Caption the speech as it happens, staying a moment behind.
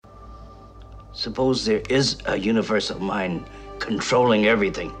Suppose there is a universal mind controlling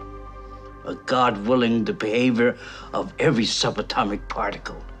everything. A God willing the behavior of every subatomic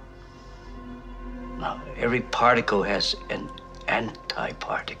particle. Now, every particle has an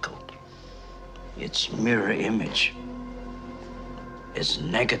antiparticle. Its mirror image. Its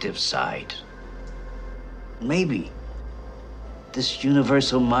negative side. Maybe this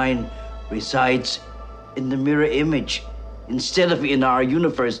universal mind resides in the mirror image instead of in our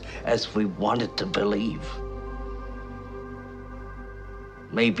universe as we wanted to believe.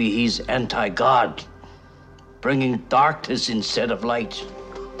 Maybe he's anti-God, bringing darkness instead of light.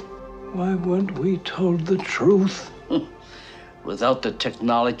 Why weren't we told the truth? Without the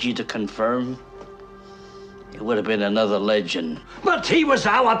technology to confirm, it would have been another legend. But he was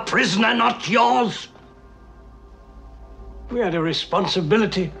our prisoner, not yours. We had a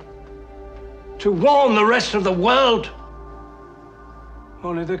responsibility to warn the rest of the world.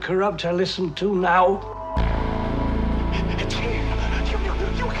 Only the corrupt are listened to now. It's here.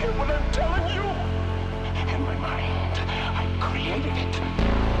 You hear what I'm telling you? In my mind, I created it.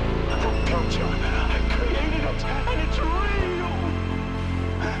 The culture, I created it, and it's real.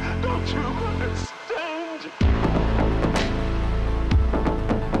 Don't you understand?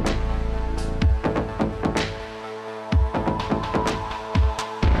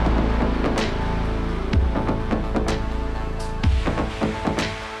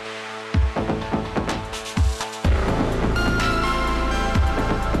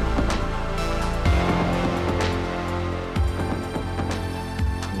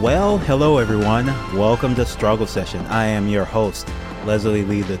 Well, hello everyone. Welcome to Struggle Session. I am your host, Leslie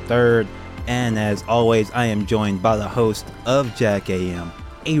Lee III, and as always, I am joined by the host of Jack AM,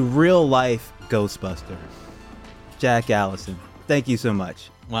 a real-life Ghostbuster, Jack Allison. Thank you so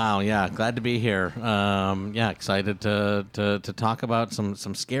much. Wow, yeah, glad to be here. Excited to talk about some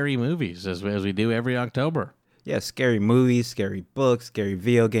scary movies as we do every October. Yeah, scary movies, scary books, scary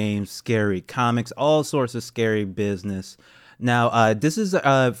video games, scary comics, all sorts of scary business. Now, this is,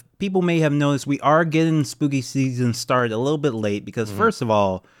 people may have noticed we are getting spooky season started a little bit late because, first of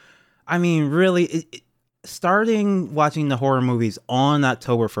all, I mean, really, starting watching the horror movies on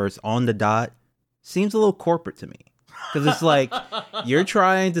October 1st, on the dot, seems a little corporate to me. Because it's like, you're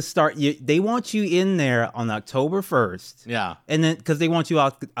trying to start, they want you in there on October 1st. Yeah. And then, because they want you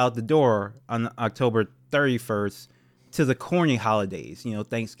out the door on October 31st. To the corny holidays,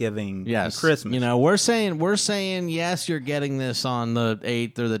 Thanksgiving, and Christmas. We're saying yes, you're getting this on the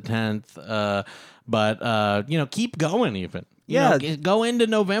 8th or the 10th, but keep going even. Go into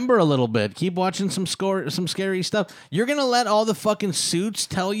November a little bit. Keep watching some scary stuff. You're gonna let all the fucking Suits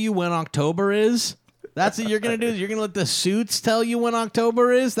tell you when October is? That's what you're gonna do? You're gonna let the Suits tell you when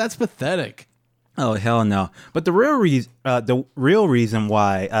October is? That's pathetic. Oh hell no! But the real reason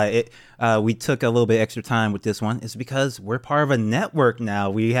why we took a little bit extra time with this one is because we're part of a network now.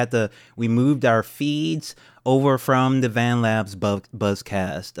 We moved our feeds over from the Van Labs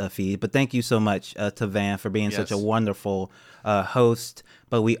Buzzcast feed. But thank you so much to Van for being such a wonderful host.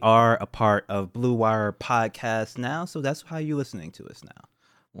 But we are a part of Blue Wire Podcast now, so that's how you're listening to us now.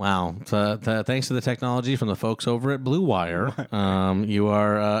 Wow. Thanks to the technology from the folks over at Blue Wire, you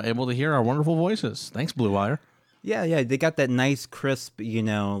are able to hear our wonderful voices. Thanks, Blue Wire. Yeah, they got that nice, crisp,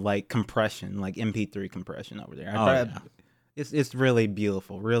 like compression, like MP3 compression over there. It's really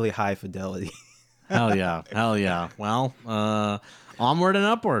beautiful, really high fidelity. Hell yeah. Well, onward and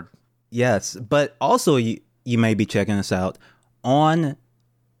upward. Yes, but also you may be checking us out on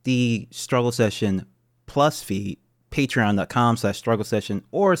the Struggle Session Plus feed, patreon.com/struggle session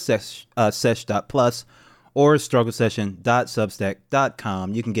or sesh.plus or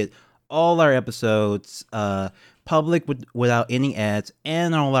strugglesession.substack.com. You can get all our episodes public without any ads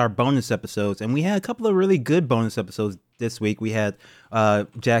and all our bonus episodes. And we had a couple of really good bonus episodes this week. We had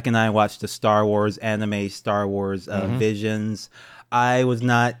Jack and I watched the Star Wars anime, Star Wars Visions. I was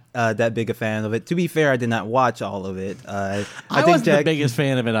not that big a fan of it. To be fair, I did not watch all of it. I wasn't the biggest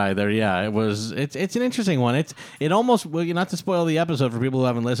fan of it either. Yeah, it's an interesting one. It almost, not to spoil the episode for people who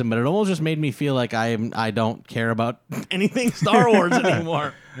haven't listened, but it almost just made me feel like I don't care about anything Star Wars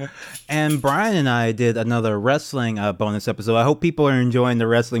anymore. And Brian and I did another wrestling bonus episode. I hope people are enjoying the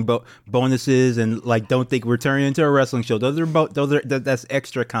wrestling bonuses and don't think we're turning into a wrestling show. That's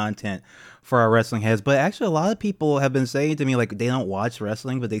extra content for our wrestling heads. But actually, a lot of people have been saying to me they don't watch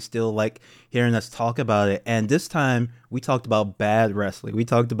wrestling, but they still like hearing us talk about it. And this time we talked about bad wrestling. We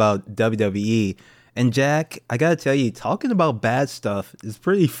talked about WWE. And Jack, I gotta tell you, talking about bad stuff is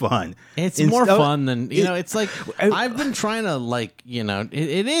pretty fun. It's more fun than, it's like, I've been trying to, like,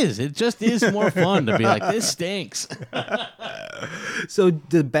 it is. It just is more fun to be like, this stinks. So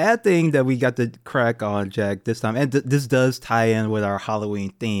the bad thing that we got to crack on, Jack, this time, and this does tie in with our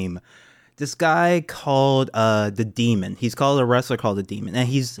Halloween theme. This guy called the Demon. He's called a wrestler called the Demon, and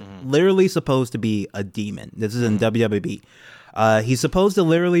he's literally supposed to be a demon. This is in WWE. He's supposed to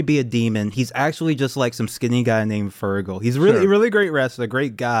literally be a demon. He's actually just like some skinny guy named Fergal. He's really great wrestler,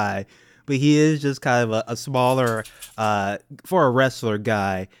 great guy, but he is just kind of a smaller, for a wrestler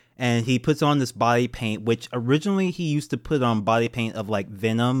guy. And he puts on this body paint, which originally he used to put on body paint of like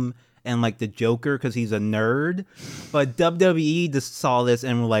Venom and like the Joker because he's a nerd. But WWE just saw this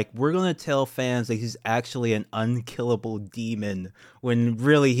and were like, we're going to tell fans that he's actually an unkillable demon, when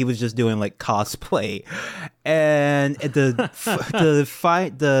really he was just doing like cosplay. And the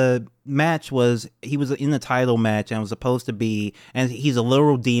match was, he was in the title match and was supposed to be, and he's a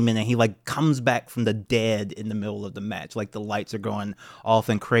literal demon, and he like comes back from the dead in the middle of the match, like the lights are going off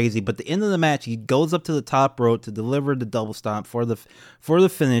and crazy. But at the end of the match, he goes up to the top rope to deliver the double stomp for the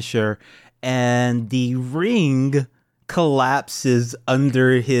finisher, and the ring collapses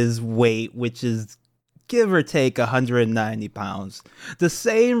under his weight, which is give or take 190 pounds. The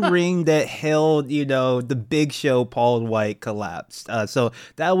same ring that held, the Big Show Paul White collapsed. So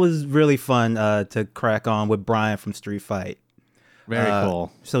that was really fun to crack on with Brian from Street Fight. Very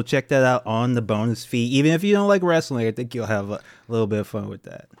cool. So check that out on the bonus feed. Even if you don't like wrestling, I think you'll have a little bit of fun with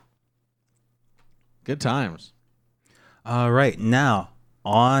that. Good times. All right, now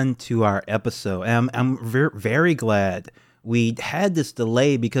on to our episode. I'm very glad we had this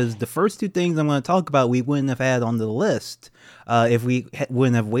delay, because the first two things I'm going to talk about we wouldn't have had on the list if we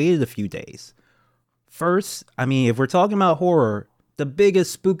wouldn't have waited a few days. First, if we're talking about horror, the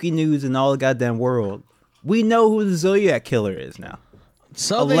biggest spooky news in all the goddamn world, we know who the Zodiac Killer is now.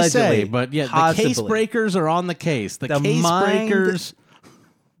 So allegedly, they say, but yeah, possibly. The case breakers are on the case. The case breakers.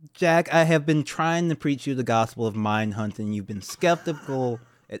 Jack, I have been trying to preach you the gospel of mind hunting. You've been skeptical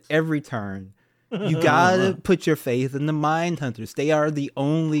at every turn. You gotta put your faith in the mind hunters. They are the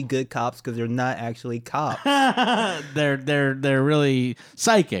only good cops because they're not actually cops. They're really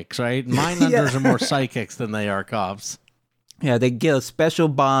psychics, right? Mind hunters are more psychics than they are cops. Yeah, they get a special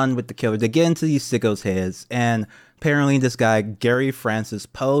bond with the killer. They get into these sickos' heads, and apparently this guy Gary Francis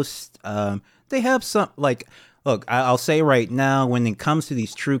Post, they have some like. Look, I'll say right now, when it comes to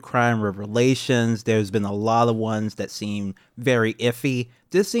these true crime revelations, there's been a lot of ones that seem very iffy.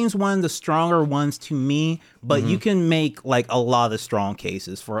 This seems one of the stronger ones to me, but you can make like a lot of strong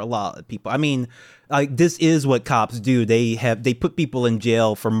cases for a lot of people. Like this is what cops do. They put people in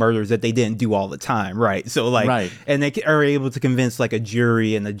jail for murders that they didn't do all the time, right? So like, and they are able to convince like a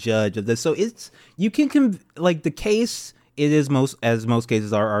jury and a judge of this. So like the case, it is most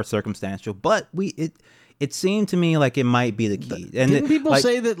cases are circumstantial, but it seemed to me like it might be the key. And didn't people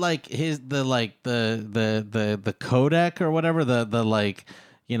say that like the codec or whatever, the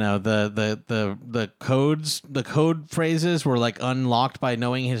code phrases were like unlocked by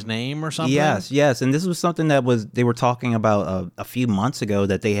knowing his name or something? Yes. And this was something that they were talking about a few months ago,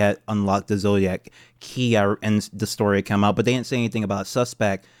 that they had unlocked the Zodiac key, and the story came out, but they didn't say anything about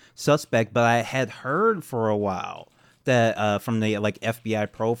suspect, but I had heard for a while that from the like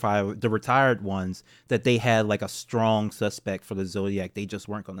FBI profile, the retired ones, that they had like a strong suspect for the Zodiac. They just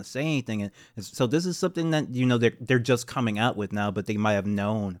weren't going to say anything. And so this is something that they're just coming out with now, but they might have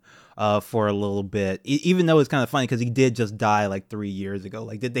known for a little bit. Even though it's kind of funny because he did just die like 3 years ago.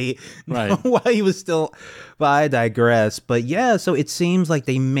 Like, did they know why he was still? But I digress. But yeah, so it seems like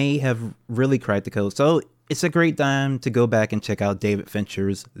they may have really cracked the code. So it's a great time to go back and check out David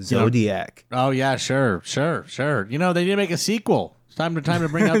Fincher's Zodiac. Oh yeah, sure. They need to make a sequel. It's time to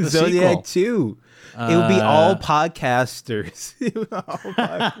bring out the Zodiac sequel. 2. It would be all podcasters. It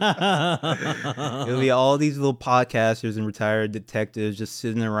would be all these little podcasters and retired detectives just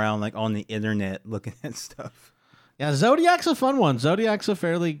sitting around like on the internet looking at stuff. Yeah, Zodiac's a fun one. Zodiac's a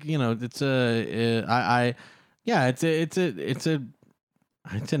fairly, it's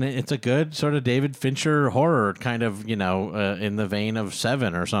a good sort of David Fincher horror kind of, in the vein of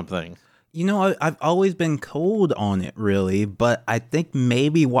Seven or something. I've always been cold on it, really, but I think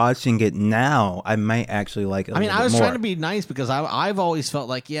maybe watching it now, I might actually like it. I was trying to be nice because I've always felt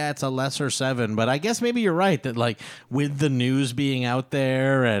like, it's a lesser Seven, but I guess maybe you're right that like with the news being out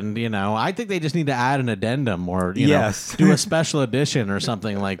there, and I think they just need to add an addendum or do a special edition or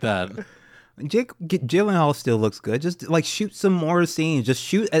something like that. Jake Gyllenhaal still looks good. Just like shoot some more scenes. Just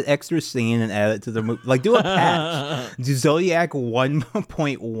shoot an extra scene and add it to the movie. Like do a patch. Do Zodiac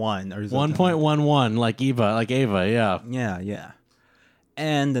 1.1 or something. 1.11 like Ava, yeah. Yeah.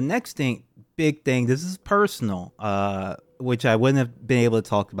 And the next big thing, this is personal, which I wouldn't have been able to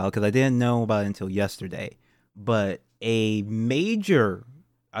talk about because I didn't know about it until yesterday. But a major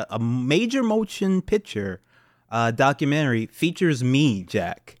motion picture documentary features me,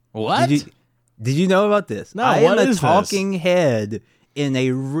 Jack. What? Did you know about this? No, I what am a is talking head in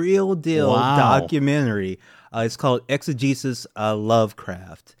a real deal Wow. documentary. It's called Exegesis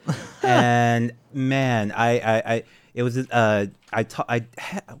Lovecraft, and man, I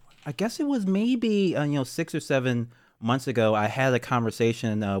guess it was maybe 6 or 7 months ago. I had a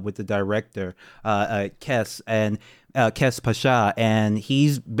conversation with the director, Kes Pasha, and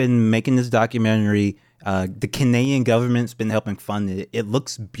he's been making this documentary. The Canadian government's been helping fund it. It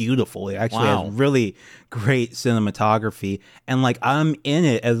looks beautiful. It actually has really great cinematography. And like I'm in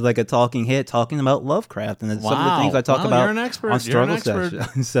it as like a talking head talking about Lovecraft. And it's some of the things I talk about you're an expert. on Struggle You're an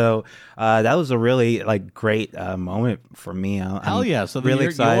Session. So that was a really like great moment for me. Hell yeah. So really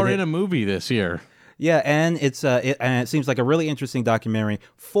excited. you're in a movie this year. Yeah, and it seems like a really interesting documentary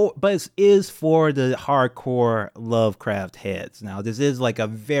but it is for the hardcore Lovecraft heads. Now, this is like a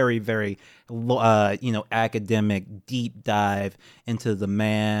very, very academic deep dive into the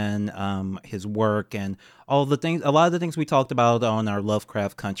man, his work, and all the things. A lot of the things we talked about on our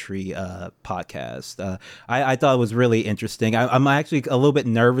Lovecraft Country podcast. I thought it was really interesting. I'm actually a little bit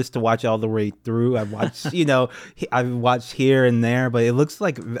nervous to watch all the way through. I've watched, I've watched here and there, but it looks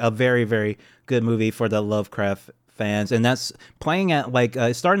like a very, very good movie for the Lovecraft fans, and that's playing at like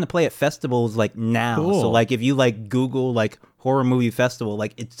it's starting to play at festivals like now. Cool. So like if you like Google like horror movie festival,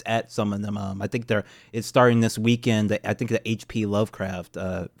 like it's at some of them. I think it's starting this weekend. I think the HP Lovecraft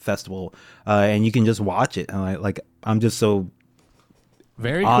festival, and you can just watch it. And I'm just so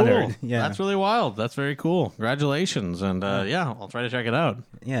very honored. Cool. Yeah, that's really wild. That's very cool. Congratulations, and I'll try to check it out.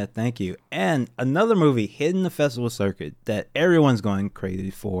 Yeah, thank you. And another movie hitting the festival circuit that everyone's going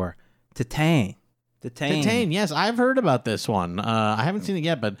crazy for. Titane. Yes, I've heard about this one. I haven't seen it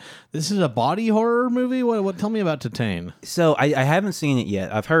yet, but this is a body horror movie. What? Tell me about Titane. So I haven't seen it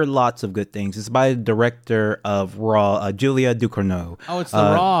yet. I've heard lots of good things. It's by the director of Raw, Julia Ducournau. Oh, it's the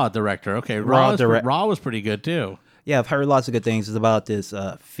Raw director. Okay, Raw was pretty good too. Yeah, I've heard lots of good things. It's about this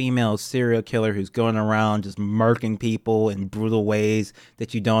female serial killer who's going around just murking people in brutal ways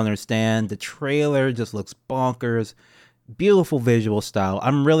that you don't understand. The trailer just looks bonkers. Beautiful visual style.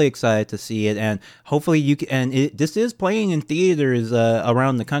 I'm really excited to see it, and hopefully you can. And this is playing in theaters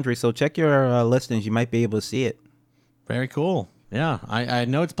around the country, so check your listings. You might be able to see it. Very cool. Yeah, I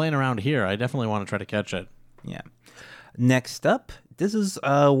know it's playing around here. I definitely want to try to catch it. Yeah. Next up, this is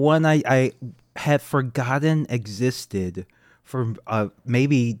one I had forgotten existed for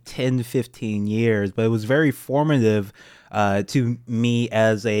maybe 10 to 15 years, but it was very formative to me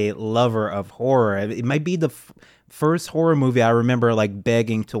as a lover of horror. It might be the first horror movie I remember like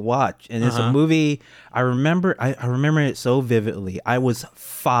begging to watch, and it's a movie I remember it so vividly. I was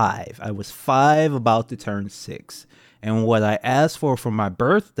 5, about to turn 6, and what I asked for my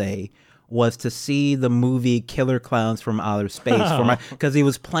birthday was to see the movie Killer Clowns from Outer Space because he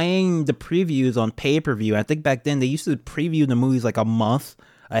was playing the previews on pay-per-view. I think back then they used to preview the movies like a month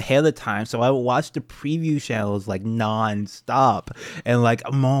ahead of time, so I would watch the preview shows like non-stop and like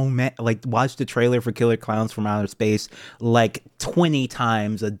watch the trailer for Killer Clowns from Outer Space like 20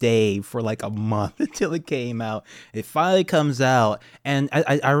 times a day for like a month until it came out. It finally comes out, and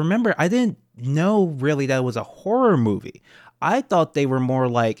I remember I didn't know really that it was a horror movie. I thought they were more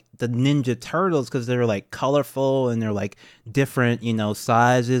like the Ninja Turtles because they're like colorful and they're like different,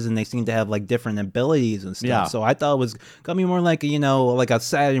 sizes, and they seem to have like different abilities and stuff. Yeah. So I thought it was gonna be more like like a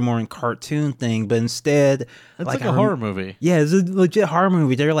Saturday morning cartoon thing, but instead it's like a horror movie. Yeah, it's a legit horror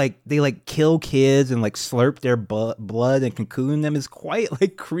movie. They kill kids and like slurp their blood and cocoon them. It's quite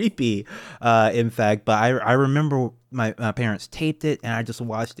like creepy, in fact. But I remember my parents taped it and I just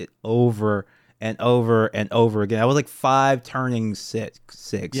watched it over and over and over again. I was like 5 turning 6.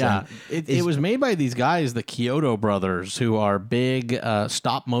 Yeah, it was made by these guys, the Kyoto brothers, who are big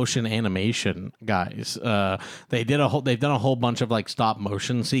stop motion animation guys. They've done a whole bunch of like stop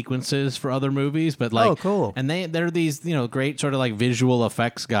motion sequences for other movies, but like, oh, cool. And they're these great sort of like visual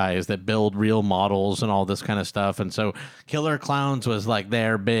effects guys that build real models and all this kind of stuff. And so Killer Clowns was like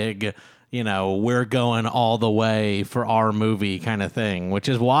their big, we're going all the way for our movie kind of thing, which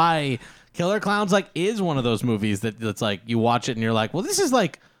is why Killer Clowns is one of those movies that's like you watch it and you're like, well, this is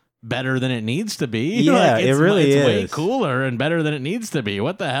like better than it needs to be. Yeah, it really it's way is. cooler and better than it needs to be.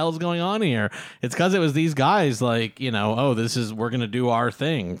 What the hell's going on here? It's because it was these guys like, we're gonna do our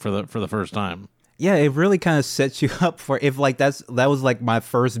thing for the first time. Yeah, it really kind of sets you up for, if like that was like my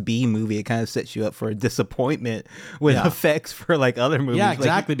first B movie, it kind of sets you up for a disappointment with effects for like other movies. Yeah,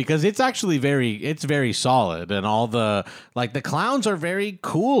 exactly, because it's actually very solid, and all the clowns are very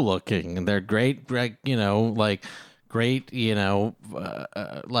cool looking, and they're great, like great,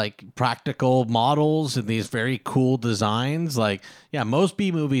 like practical models and these very cool designs. Like, yeah, most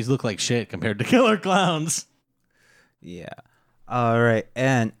B movies look like shit compared to Killer Clowns. Yeah. All right,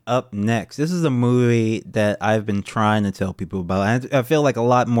 and up next, this is a movie that I've been trying to tell people about. And I feel like a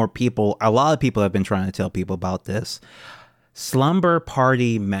lot of people have been trying to tell people about this. Slumber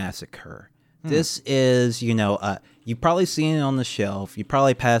Party Massacre. This is, you've probably seen it on the shelf. You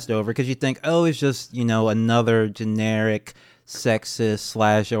probably passed over because you think, oh, it's just, another generic sexist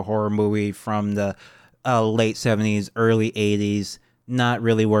slasher horror movie from the late 70s, early 80s. Not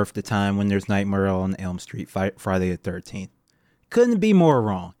really worth the time when there's Nightmare on Elm Street, Friday the 13th. Couldn't be more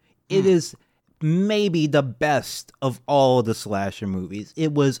wrong. It is maybe the best of all the slasher movies.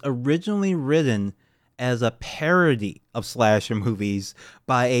 It was originally written as a parody of slasher movies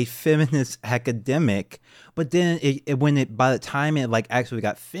by a feminist academic, but then by the time it like actually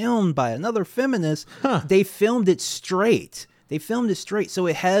got filmed by another feminist, they filmed it straight. So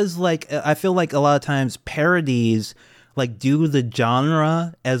it has like, I feel like a lot of times parodies like do the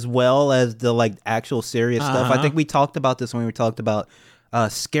genre as well as the like actual serious stuff. I think we talked about this when we talked about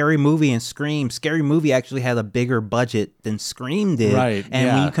Scary Movie and Scream. Scary Movie actually had a bigger budget than Scream did. Right. And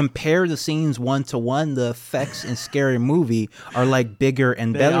when you compare the scenes 1-to-1, the effects in Scary Movie are like bigger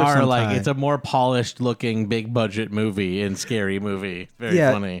and better sometimes. Like, it's a more polished looking big budget movie in Scary Movie. Very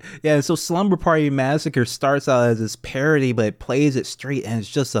funny. Yeah, so Slumber Party Massacre starts out as this parody, but it plays it straight, and it's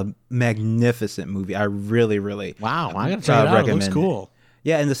just a magnificent movie. I really, really Wow, I gotta check it out. It looks cool.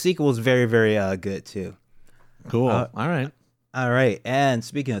 Yeah, and the sequel is very, very good too. Cool. All right, and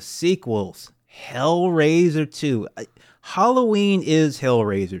speaking of sequels, Hellraiser 2. Halloween is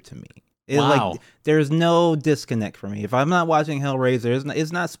Hellraiser to me. Wow. Like, there's no disconnect for me. If I'm not watching Hellraiser,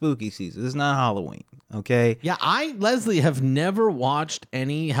 it's not spooky season. It's not Halloween, okay? Yeah, Leslie, have never watched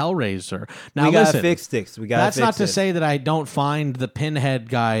any Hellraiser. Now, we gotta listen, fix this. That's not to say that I don't find the Pinhead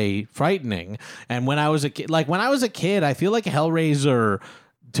guy frightening. And when I was a kid, I feel like Hellraiser,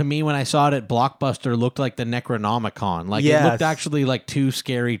 to me, when I saw it at Blockbuster, looked like the Necronomicon. Like, it looked actually like too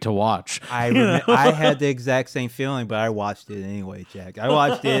scary to watch. I had the exact same feeling, but I watched it anyway, Jack. I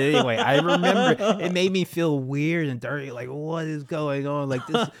watched it anyway. I remember it made me feel weird and dirty. Like, what is going on? Like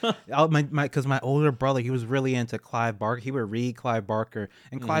this, because my older brother, he was really into Clive Barker. He would read Clive Barker,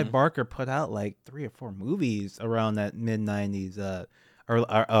 and Clive Barker put out like 3 or 4 movies around that mid '90s.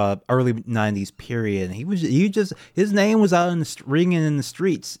 Early 90s period. And his name was out in the ringing in the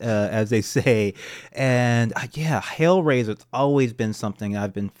streets, as they say. And Hellraiser's always been something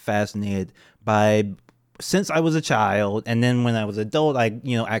I've been fascinated by since I was a child. And then when I was adult, I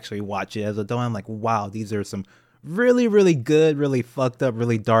actually watch it as an adult. I'm like, wow, these are some really, really good, really fucked up,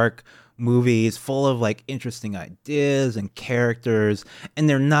 really dark movies full of like interesting ideas and characters, and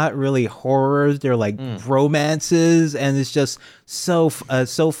they're not really horrors, they're like romances, and it's just so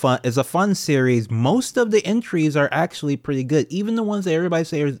fun. It's a fun series. Most of the entries are actually pretty good, even the ones that everybody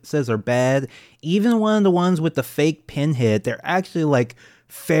says are bad. Even one of the ones with the fake Pinhead, they're actually like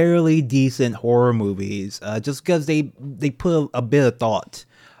fairly decent horror movies, just because they put a bit of thought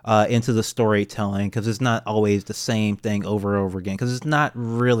into the storytelling, because it's not always the same thing over and over again, because it's not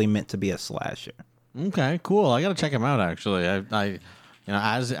really meant to be a slasher. Okay, cool. I gotta check him out. Actually, I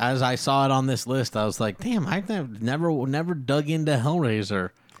as I saw it on this list, I was like, damn, I've never dug into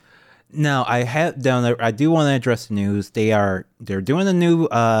Hellraiser. Now I have down there. I do want to address the news. They're doing a new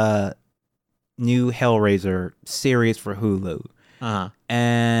Hellraiser series for Hulu,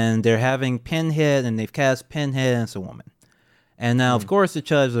 and they're having Pinhead, and they've cast Pinhead as a woman. And now, of course, the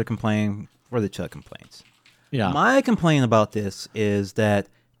Chuds are complaining for the Chud complaints. Yeah. My complaint about this is that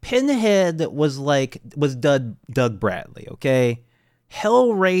Pinhead was Doug Bradley, okay?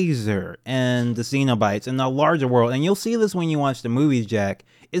 Hellraiser and the Xenobites and the larger world, and you'll see this when you watch the movies, Jack,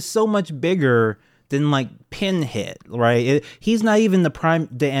 is so much bigger than like Pinhead, right? He's not even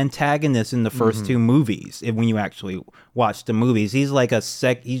the antagonist in the first 2 movies. When you actually watch the movies, he's like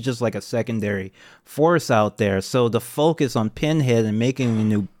he's just like a secondary force out there. So the focus on Pinhead and making a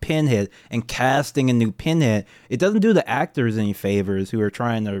new Pinhead and casting a new Pinhead, it doesn't do the actors any favors who are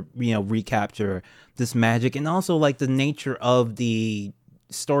trying to recapture this magic, and also like the nature of the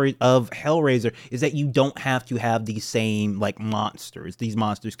story of Hellraiser is that you don't have to have these same like monsters. These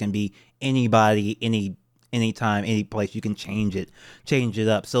monsters can be anybody, anytime, any place. You can change it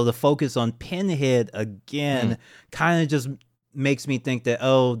up. So the focus on Pinhead again kind of just makes me think that,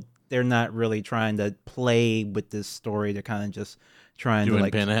 oh, they're not really trying to play with this story. They're kind of just trying doing to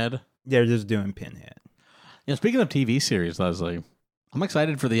like Pinhead. They're just doing Pinhead. Yeah, speaking of TV series, Leslie, I'm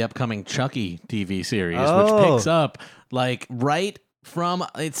excited for the upcoming Chucky TV series, which Oh. picks up like right from,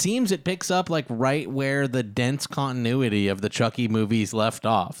 it seems it picks up like right where the dense continuity of the Chucky movies left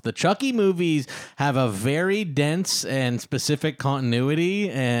off. The Chucky movies have a very dense and specific continuity,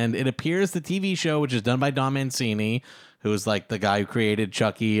 and it appears the TV show, which is done by Don Mancini, who is like the guy who created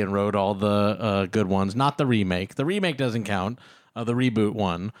Chucky and wrote all the good ones, not the remake. The remake doesn't count. The reboot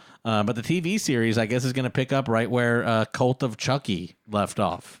one. But the TV series, I guess, is going to pick up right where Cult of Chucky left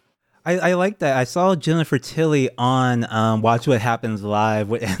off. I like that. I saw Jennifer Tilly on Watch What Happens Live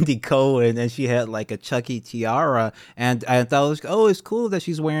with Andy Cohen, and she had like a Chucky tiara, and I thought it was, oh, it's cool that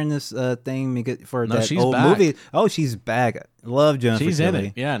she's wearing this thing for No, that she's old back. movie. Oh, she love Jennifer She's Tilly. in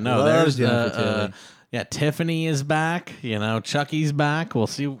it. Yeah, no, Love there's Jennifer Tilly. yeah, Tiffany is back. Chucky's back. We'll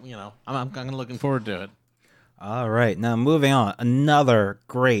see. I'm looking forward to it. All right, now moving on. Another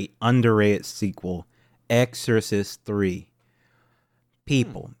great underrated sequel, Exorcist 3.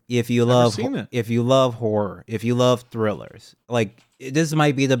 People, if you love seen it. if you love horror, if you love thrillers, like this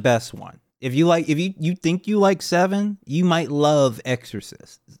might be the best one. If you think you like 7, you might love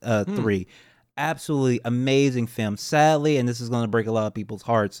Exorcist 3. Absolutely amazing film. Sadly, and this is going to break a lot of people's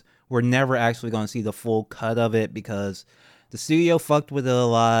hearts, we're never actually going to see the full cut of it because the studio fucked with it a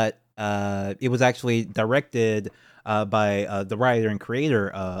lot. It was actually directed by the writer and creator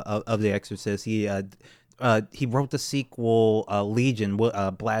of The Exorcist. He wrote the sequel, Legion.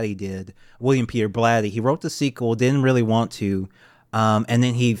 Blatty did. William Peter Blatty. He wrote the sequel, didn't really want to, and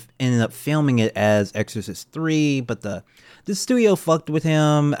then he ended up filming it as Exorcist 3. But the studio fucked with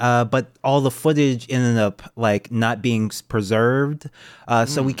him. But all the footage ended up like not being preserved,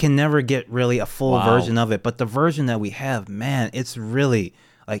 so we can never get really a full version of it. But the version that we have, man, it's really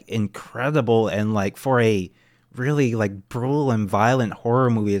like incredible, and like for a really like brutal and violent horror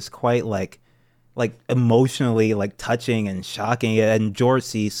movie, it's quite like emotionally like touching and shocking. And George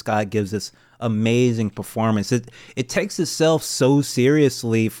C. Scott gives this amazing performance. It takes itself so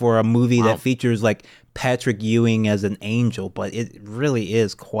seriously for a movie that features like Patrick Ewing as an angel, but it really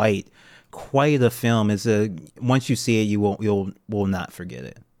is quite a film. Once you see it, you will not forget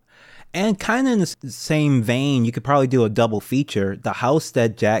it. And kind of in the same vein, you could probably do a double feature. The House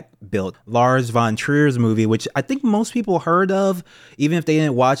That Jack Built, Lars von Trier's movie, which I think most people heard of, even if they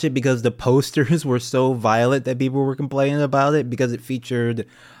didn't watch it, because the posters were so violent that people were complaining about it, because it featured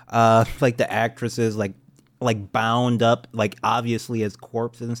like the actresses like bound up, like obviously as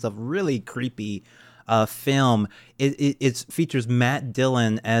corpses and stuff. Really creepy film. It features Matt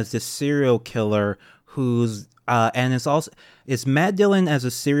Dillon as this serial killer who's and it's Matt Dillon as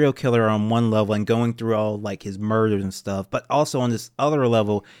a serial killer on one level and going through all like his murders and stuff, but also on this other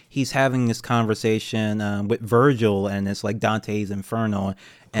level, he's having this conversation with Virgil, and it's like Dante's Inferno,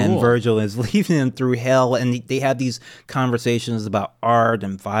 and Virgil is leading him through hell, and they have these conversations about art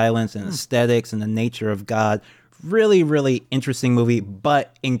and violence and aesthetics and the nature of God. Really, really interesting movie,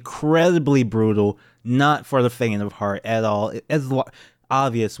 but incredibly brutal, not for the faint of heart at all. As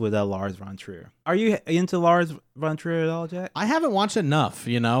obvious with Lars von Trier. Are you into Lars von Trier at all, Jack? I haven't watched enough.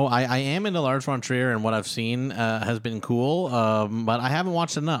 I am into Lars von Trier, and what I've seen has been cool, but I haven't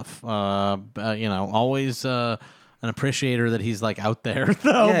watched enough. Always an appreciator that he's like out there,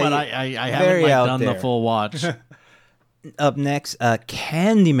 though. Yeah, but I haven't like, done the full watch. Up next,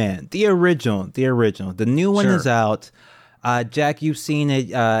 Candyman, the original. The new one is out. Jack, you've seen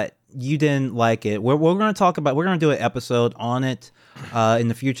it. You didn't like it. We're going to do an episode on it in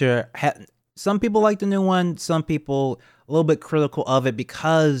the future. Some people like the new one. Some people a little bit critical of it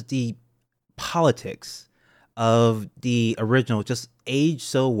because the politics of the original just aged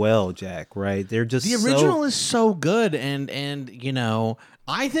so well, Jack, right? They're just the original is so good, and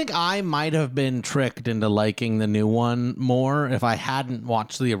I think I might have been tricked into liking the new one more if I hadn't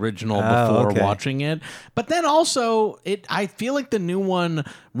watched the original before watching it. But then also, I feel like the new one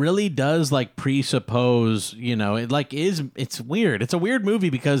really does like presuppose, it's weird. It's a weird movie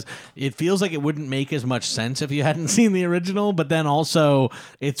because it feels like it wouldn't make as much sense if you hadn't seen the original. But then also,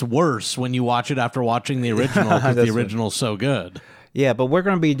 it's worse when you watch it after watching the original because the original's so good. Yeah, but we're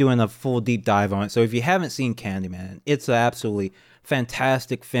going to be doing a full deep dive on it. So if you haven't seen Candyman, it's an absolutely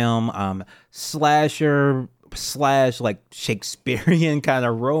fantastic film, slasher, slash like Shakespearean kind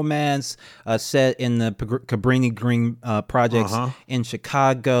of romance set in the Cabrini Green projects in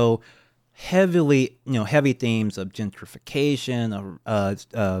Chicago. Heavy themes of gentrification, of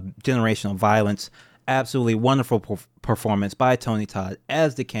generational violence. Absolutely wonderful performance by Tony Todd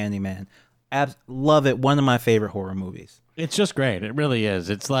as the Candyman. Love it. One of my favorite horror movies. It's just great. It really is.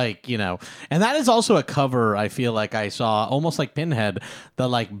 It's like, and that is also a cover I feel like I saw, almost like Pinhead, the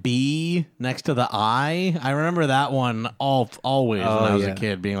like B next to the I. I remember that one always when I was a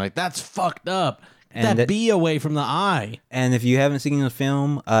kid being like, that's fucked up. And that B away from the I. And if you haven't seen the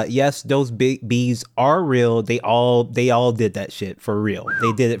film, yes, those big B's are real. They all did that shit for real.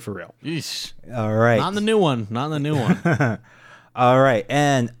 They did it for real. Yeesh. All right. Not the new one. All right.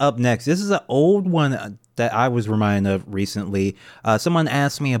 And up next, this is an old one that I was reminded of recently. Someone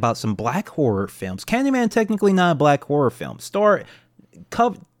asked me about some black horror films. Candyman, technically not a black horror film.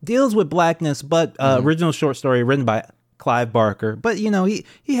 Deals with blackness, but original short story written by Clive Barker, but he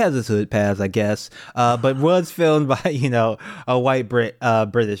has his hood pass, I guess. But was filmed by a white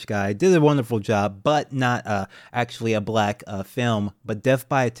British guy. Did a wonderful job, but not actually a black film. But Death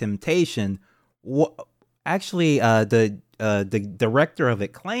by Temptation, actually, the director of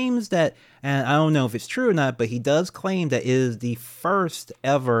it claims that, and I don't know if it's true or not, but he does claim that it is the first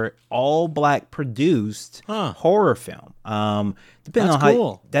ever all black produced horror film. Depending That's on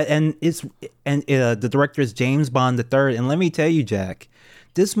cool. The director is James Bond III. And let me tell you, Jack,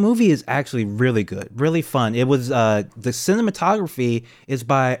 this movie is actually really good, really fun. It was the cinematography is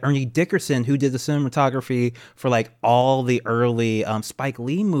by Ernie Dickerson, who did the cinematography for like all the early Spike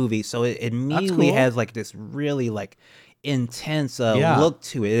Lee movies. So it immediately has like this really like intense look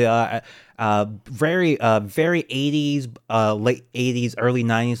to it. Very 80s, late 80s, early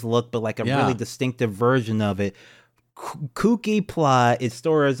 90s look, but like a really distinctive version of it. Kooky plot. It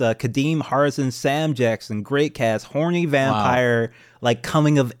stars Kadeem Hardison, Sam Jackson, great cast, horny vampire, like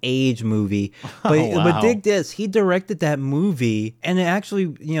coming of age movie. But dig this, he directed that movie, and it actually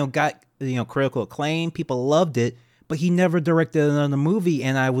got critical acclaim. People loved it, but he never directed another movie.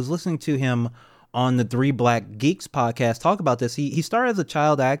 And I was listening to him on the Three Black Geeks podcast talk about this. He started as a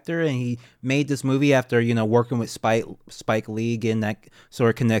child actor, and he made this movie after working with Spike Lee, getting that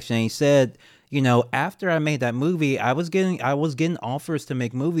sort of connection. And he said, after I made that movie, I was getting offers to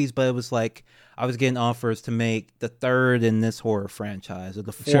make movies, but it was like I was getting offers to make the third in this horror franchise or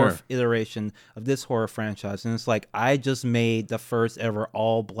the fourth iteration of this horror franchise. And it's like, I just made the first ever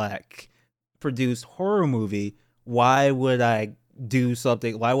all black produced horror movie. Why would I do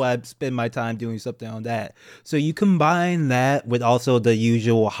something? Why would I spend my time doing something on that? So you combine that with also the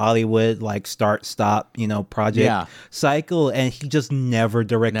usual Hollywood like start stop project cycle, and he just never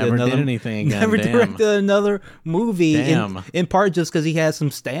directed anything again. Directed another movie. In part just because he has some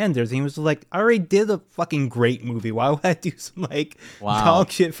standards. He was like, I already did a fucking great movie. Why would I do some like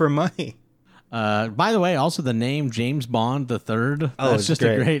dog shit for money? By the way, also the name James Bond III. Oh, that's just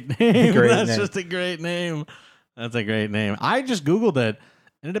a great name. Just a great name. That's a great name. I just Googled it,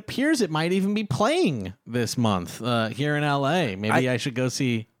 and it appears it might even be playing this month here in LA. Maybe I should go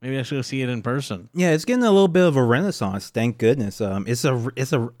see it in person. Yeah, it's getting a little bit of a renaissance. Thank goodness. It's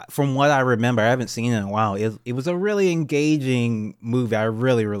a from what I remember, I haven't seen it in a while. It was a really engaging movie. I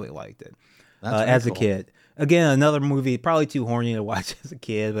really, really liked it as a kid. Again, another movie probably too horny to watch as a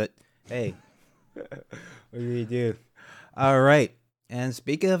kid, but hey, what do you do? All right. And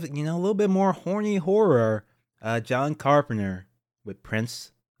speaking of a little bit more horny horror. John Carpenter with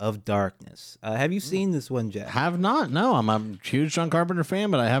Prince of Darkness. Have you seen this one, Jack? Have not. No, I'm a huge John Carpenter fan,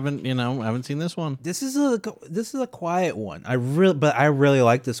 but I haven't seen this one. This is a quiet one. I really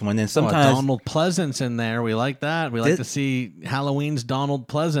like this one. And sometimes Donald Pleasance in there. We like that. We like to see Halloween's Donald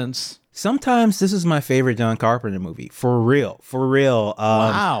Pleasance. Sometimes this is my favorite John Carpenter movie. For real.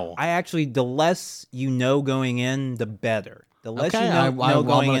 Wow. I actually, the less you know going in, the better. The less okay, you know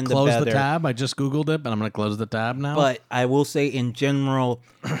going in, the better. Close the tab. I just Googled it, but I'm going to close the tab now. But I will say, in general,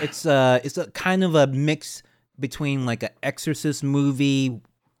 it's a kind of a mix between like an Exorcist movie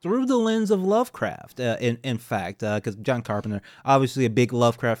through the lens of Lovecraft. In fact, because John Carpenter, obviously a big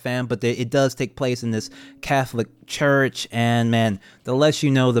Lovecraft fan, but it does take place in this Catholic church, and man, the less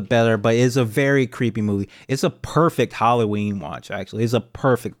you know, the better. But it's a very creepy movie. It's a perfect Halloween watch. Actually, it's a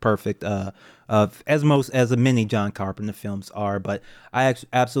perfect. As many John Carpenter films are, but I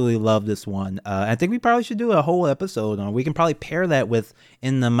absolutely love this one. I think we probably should do a whole episode on. We can probably pair that with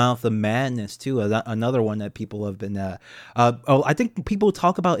In the Mouth of Madness too, another one that people have been. I think people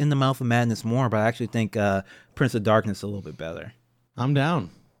talk about In the Mouth of Madness more, but I actually think Prince of Darkness a little bit better. I'm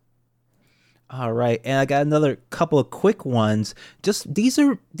down. All right, and I got another couple of quick ones. Just these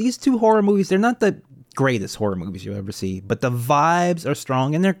two horror movies. They're not the greatest horror movies you'll ever see, but the vibes are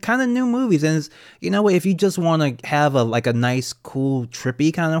strong and they're kind of new movies. And it's, you know, if you just want to have a nice, cool,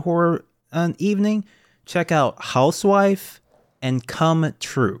 trippy kind of horror evening, check out Housewife and Come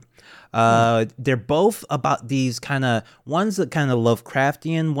True. They're both about these one's a kind of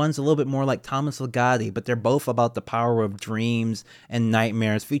Lovecraftian, one's a little bit more like Thomas Ligotti, but they're both about the power of dreams and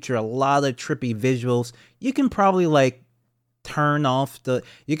nightmares, feature a lot of trippy visuals. You can probably you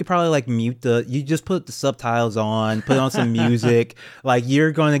just put the subtitles on, put on some music. Like,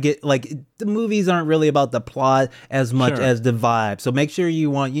 you're going to get, like, the movies aren't really about the plot as much as the vibe. So make sure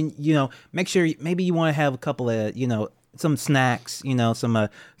make sure maybe you want to have a couple of, some snacks, some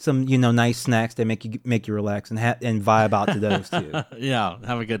nice snacks that make you relax and vibe out to those too. Yeah,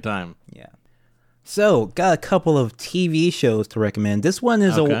 have a good time. Yeah. So, got a couple of TV shows to recommend. This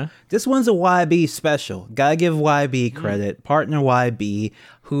one's a YB special. Gotta give YB credit. Partner YB,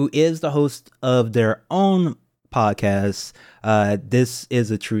 who is the host of their own podcast. This is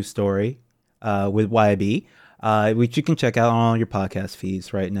a true story with YB, which you can check out on all your podcast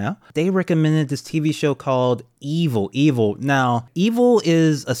feeds right now. They recommended this TV show called Evil. Now, Evil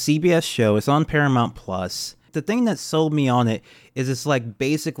is a CBS show. It's on Paramount Plus. The thing that sold me on it is it's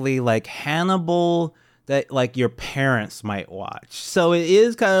basically like Hannibal that your parents might watch. So it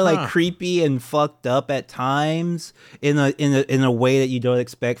is kind of creepy and fucked up at times in a way that you don't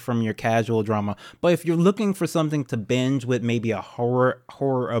expect from your casual drama. But if you're looking for something to binge with maybe a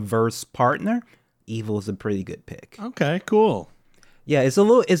horror-averse partner, Evil is a pretty good pick. Okay, cool. Yeah, it's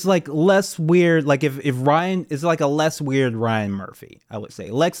less weird. Like if Ryan is a less weird Ryan Murphy, I would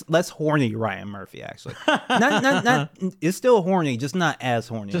say less horny Ryan Murphy, actually. not it's still horny, just not as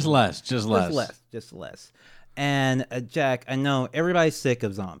horny. Just less. And Jack, I know everybody's sick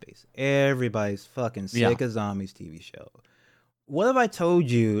of zombies. Everybody's fucking sick of zombies TV show. What if I told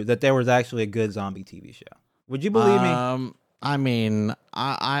you that there was actually a good zombie TV show? Would you believe me? I mean,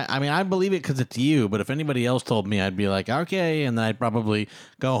 I believe it because it's you. But if anybody else told me, I'd be like, okay, and then I'd probably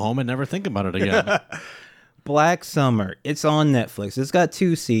go home and never think about it again. Black Summer. It's on Netflix. It's got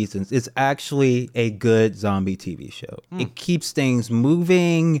 2 seasons. It's actually a good zombie TV show. It keeps things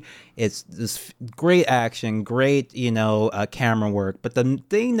moving. It's this great action, great camera work. But the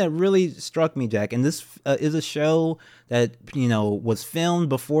thing that really struck me, Jack, and this is a show that was filmed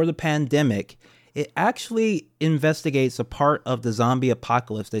before the pandemic. It actually investigates a part of the zombie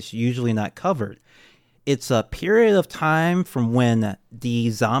apocalypse that's usually not covered. It's a period of time from when the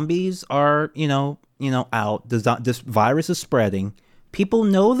zombies are, out. This virus is spreading. People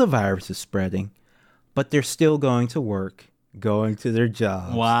know the virus is spreading, but they're still going to work, going to their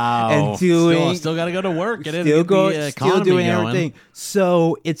jobs. Wow. And doing... Still got to go to work. Still doing everything.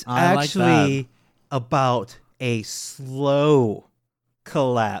 So it's actually about a slow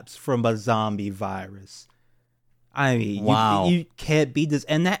collapse from a zombie virus. I mean, wow. You can't beat this.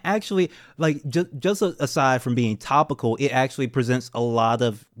 And that actually, just aside from being topical, it actually presents a lot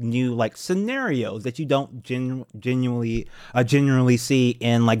of new scenarios that you don't genuinely see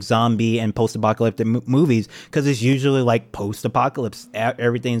in zombie and post-apocalyptic movies, because it's usually post-apocalypse,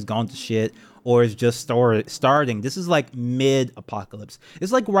 everything's gone to shit, or it's just starting. This is mid-apocalypse.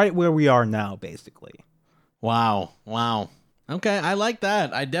 It's right where we are now, basically. Wow. Okay, I like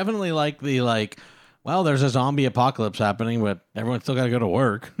that. I definitely like the well, there's a zombie apocalypse happening, but everyone's still got to go to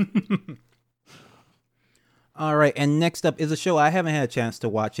work. All right, and next up is a show I haven't had a chance to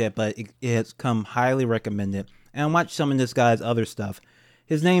watch yet, but it has come highly recommended. And I watched some of this guy's other stuff.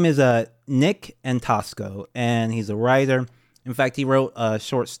 His name is Nick Antosco, and he's a writer. In fact, he wrote a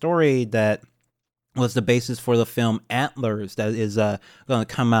short story that was the basis for the film Antlers that is going to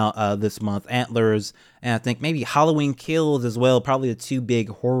come out this month. Antlers, and I think maybe Halloween Kills as well. Probably the 2 big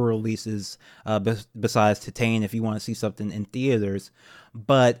horror releases besides Titane if you want to see something in theaters.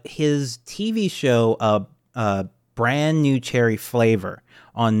 But his TV show, Brand New Cherry Flavor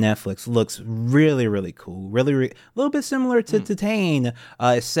on Netflix, looks really, really cool. A little bit similar to Titane.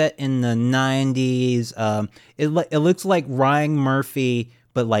 It's set in the 90s. It looks like Ryan Murphy,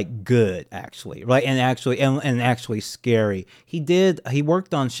 but good, actually, right? And actually scary. He was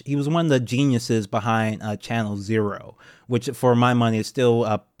one of the geniuses behind Channel Zero, which for my money is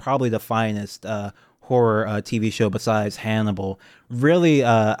still probably the finest horror TV show besides Hannibal. Really,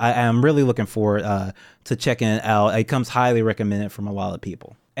 I am really looking forward to checking it out. It comes highly recommended from a lot of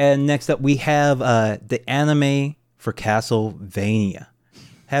people. And next up, we have the anime for Castlevania.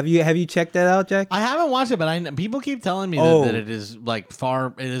 Have you checked that out, Jack? I haven't watched it, but people keep telling me that it is it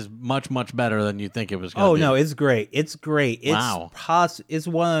is much better than you think it was going to be. No, it's great. It's Wow. It's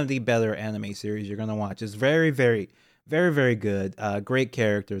one of the better anime series you're going to watch. It's very, very, very, very good. Great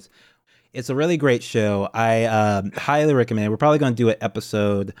characters. It's a really great show. I highly recommend it. We're probably going to do an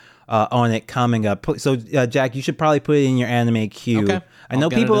episode on it coming up. So, Jack, you should probably put it in your anime queue. Okay. I know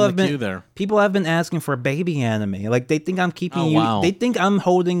people have been asking for baby anime. Like they think I'm keeping you. Wow. They think I'm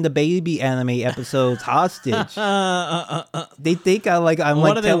holding the baby anime episodes hostage. They think I'm what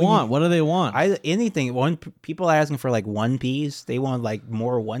like. Do they want? What do they want? Anything. People are asking for like One Piece. They want like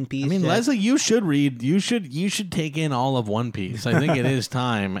more One Piece. I mean, shit. Leslie, you should read. You should take in all of One Piece. I think it is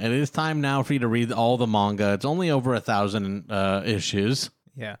time. It is time now for you to read all the manga. It's only over 1,000 issues.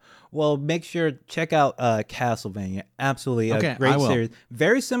 Yeah. Well, make sure check out Castlevania. Absolutely Okay, a great I will. series.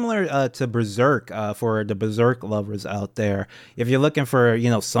 Very similar to Berserk for the Berserk lovers out there. If you're looking for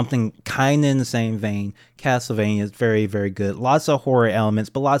something kind of in the same vein, Castlevania is very, very good. Lots of horror elements,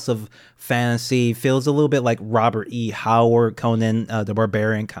 but lots of fantasy. Feels a little bit like Robert E. Howard, Conan the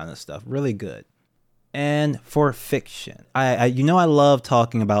Barbarian kind of stuff. Really good. And for fiction, I love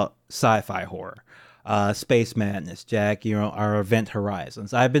talking about sci-fi horror. Space Madness, Jack, our Event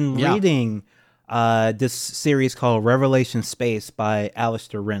Horizons. I've been reading this series called Revelation Space by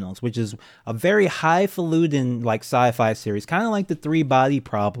Alistair Reynolds, which is a very highfalutin like sci-fi series, kind of like the Three Body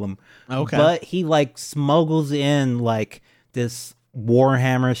Problem. Okay. But he like smuggles in like this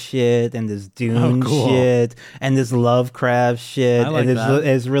Warhammer shit and this Dune shit and this Lovecraft shit, I like and that.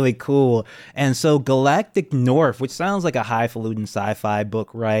 it's really cool. And so Galactic North, which sounds like a highfalutin sci-fi book,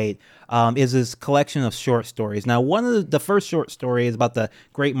 right? Is this collection of short stories. Now, one of the first short story is about the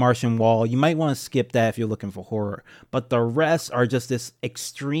Great Martian Wall. You might want to skip that if you're looking for horror, but the rest are just this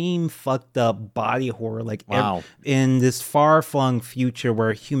extreme fucked up body horror, like Wow. in this far-flung future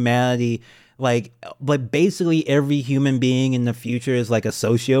where humanity. Like basically every human being in the future is like a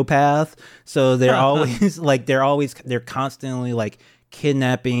sociopath. So they're they're constantly like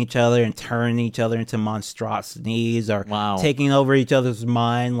kidnapping each other and turning each other into monstrosities or Wow. taking over each other's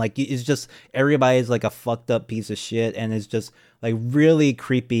mind. Like it's just everybody's like a fucked up piece of shit, and it's just like really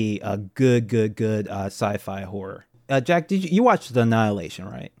creepy, good sci-fi horror. Jack, did you watch The Annihilation,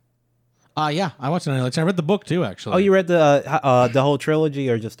 right? Yeah, I watched Annihilation. I read the book too, actually. Oh, you read the whole trilogy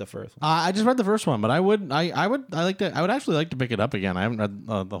or just the first one? I just read the first one, but I would actually like to pick it up again. I haven't read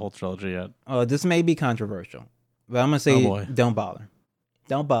the whole trilogy yet. Oh, this may be controversial, but I'm gonna say Oh, boy. don't bother.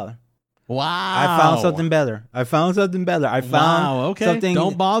 Don't bother. Wow. I found something better. I found something. Okay. Something,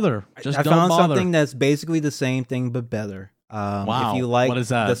 Don't bother. Just I don't found bother. something that's basically the same thing but better. Wow. If you like What is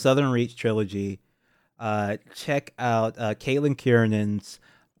that? the Southern Reach trilogy, check out Caitlin Kiernan's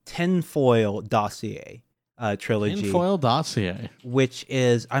Tinfoil Dossier trilogy. Tinfoil Dossier. Which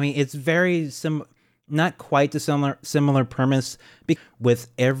is, I mean, it's very not quite the similar premise with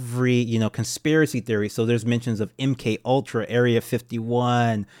every, conspiracy theory. So there's mentions of MK Ultra, Area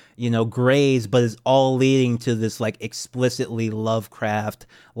 51, Greys, but it's all leading to this like explicitly Lovecraft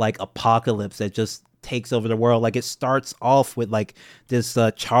like apocalypse that just takes over the world. Like it starts off with like this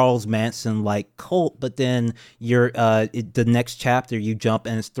Charles Manson like cult, but then the next chapter you jump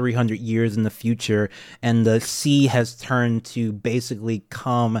and it's 300 years in the future, and the sea has turned to basically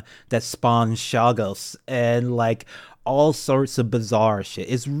cum that spawns Shagos and like all sorts of bizarre shit.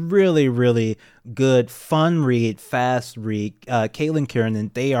 It's really, really good, fun read, fast read. Caitlin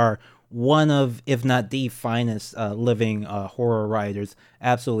Kiernan, they are one of, if not the finest living horror writers.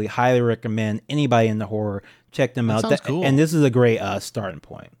 Absolutely highly recommend anybody in the horror. Check them out. Sounds cool. And this is a great starting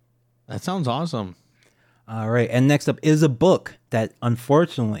point. That sounds awesome. All right. And next up is a book that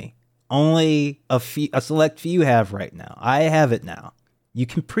unfortunately only a select few have right now. I have it now. You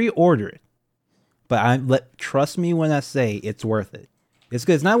can pre-order it. But trust me when I say it's worth it. It's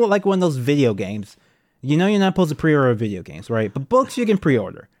good. It's not like one of those video games. You're not supposed to pre-order video games, right? But books you can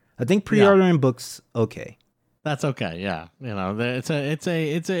pre-order. I think pre-ordering books okay. That's okay. Yeah,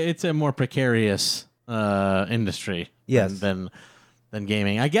 it's a more precarious industry. Yes. Than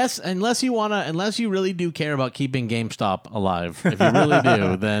gaming, I guess. Unless you really do care about keeping GameStop alive. If you really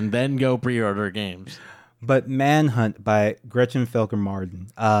do, then go pre-order games. But Manhunt by Gretchen Felker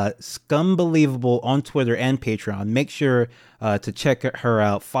Martin, Scumbelievable on Twitter and Patreon. Make sure to check her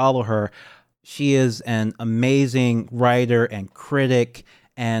out, follow her. She is an amazing writer and critic.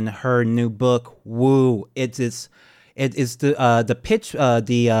 And her new book, Woo! It's the pitch,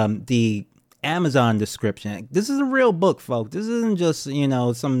 the Amazon description. This is a real book, folks. This isn't just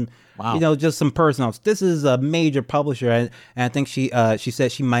some just some personal. This is a major publisher, and I think she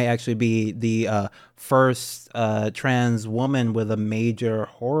said she might actually be the first trans woman with a major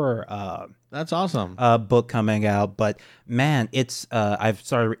horror. That's awesome. Book coming out, but man, it's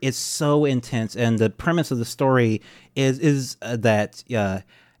it's so intense, and the premise of the story is that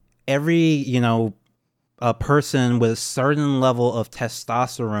every a person with a certain level of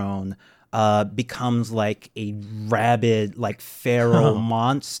testosterone becomes like a rabid, like feral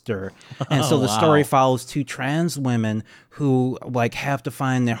monster. And so the wow. story follows two trans women who like have to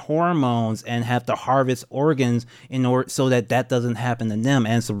find their hormones and have to harvest organs in order so that doesn't happen to them.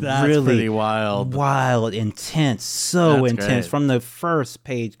 And it's That's really pretty wild, intense, so That's intense. great. From the first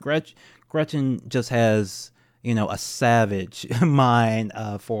page, Gretchen just has, you know, a savage mind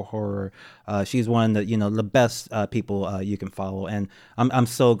for horror. She's one of the, you know, the best people you can follow, and I'm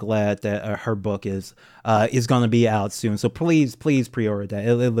so glad that her book is going to be out soon. So please pre-order that.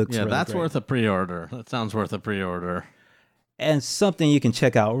 It looks really that's great. worth a pre-order. That sounds worth a pre-order. And something you can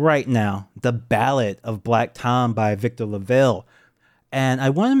check out right now, The Ballad of Black Tom by Victor LaValle. And I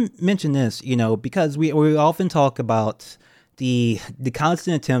want to mention this, you know, because we often talk about the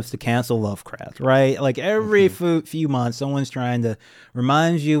constant attempts to cancel Lovecraft, right? Like every few months, someone's trying to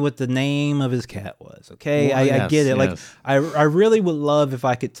remind you what the name of his cat was. Okay, Well, I get it. yes. Like I really would love if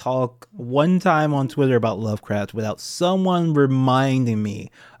I could talk one time on Twitter about Lovecraft without someone reminding me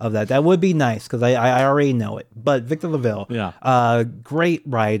of that. That would be nice because I already know it. But Victor LaValle, great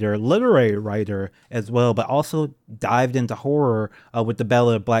writer, literary writer as well, but also dived into horror with The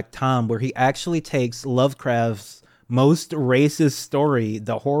Ballad of Black Tom, where he actually takes Lovecraft's most racist story,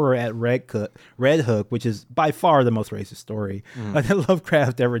 The Horror at Red Hook, which is by far the most racist story that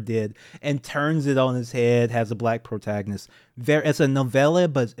Lovecraft ever did, and turns it on his head, has a black protagonist. It's a novella,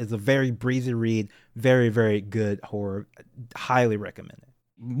 but it's a very breezy read. Very, very good horror. Highly recommend it.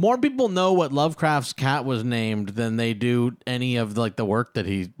 More people know what Lovecraft's cat was named than they do any of like the work that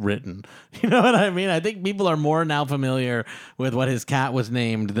he's written. You know what I mean? I think people are more now familiar with what his cat was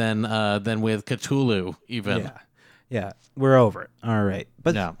named than with Cthulhu even. Yeah, we're over it. All right.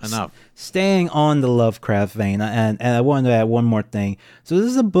 But yeah, enough. Staying on the Lovecraft vein, and I wanted to add one more thing. So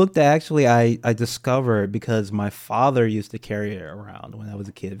this is a book that actually I discovered because my father used to carry it around when I was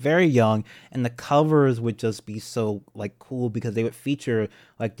a kid, very young, and the covers would just be so like cool because they would feature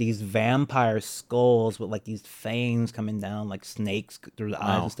like these vampire skulls with like these fangs coming down like snakes through the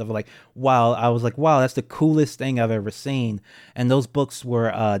eyes and stuff. Like, wow, I was like, wow, that's the coolest thing I've ever seen. And those books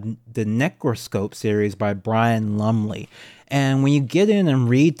were the Necroscope series by Brian Lumley. And when you get in and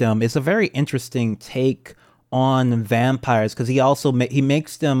read them, it's a very interesting take on vampires because he also he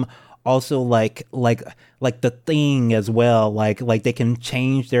makes them also like the Thing as well, like they can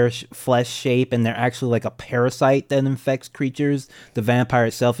change their flesh shape and they're actually like a parasite that infects creatures. The vampire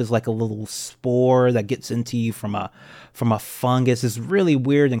itself is like a little spore that gets into you from a fungus. It's really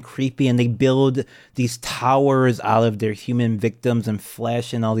weird and creepy, and they build these towers out of their human victims and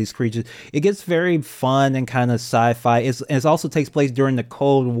flesh and all these creatures. It gets very fun and kind of sci-fi. It also takes place during the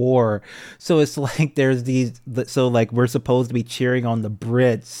Cold War, so it's like there's these. So like we're supposed to be cheering on the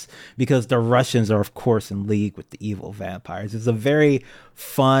Brits because the Russians are of course in league with the evil vampires. It's a very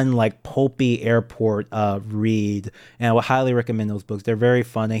fun, like pulpy airport read, and I would highly recommend those books. They're very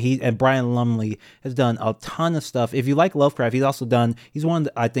fun, and Brian Lumley has done a ton of stuff. If you like Lovecraft, he's one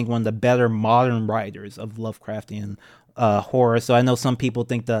of the better modern writers of Lovecraftian horror. So I know some people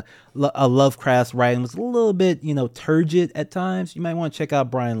think Lovecraft's writing was a little bit, turgid at times. You might want to check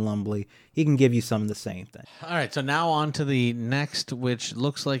out Brian Lumley. He can give you some of the same thing. All right, so now on to the next, which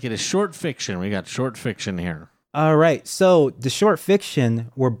looks like it is short fiction. We got short fiction here. All right, so the short fiction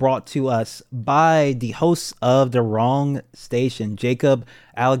were brought to us by the hosts of The Wrong Station, Jacob,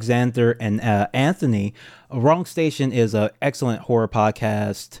 Alexander, and Anthony. Wrong Station is an excellent horror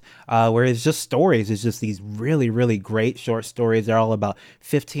podcast where it's just stories. It's just these really, really great short stories. They're all about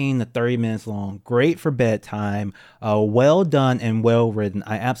 15 to 30 minutes long. Great for bedtime. Well done and well written.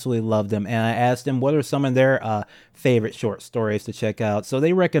 I absolutely love them. And I asked them what are some of their favorite short stories to check out. So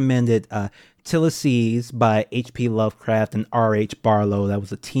they recommended Tillises by H.P. Lovecraft and R.H. Barlow. That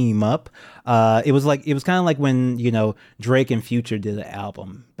was a team up. It was kind of like when Drake and Future did an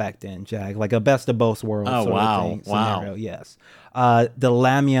album back then, Jack, like a best of both worlds sort of thing, scenario. Yes. The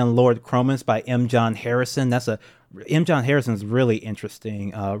Lamia and Lord Cromus by M. John Harrison. M. John Harrison's really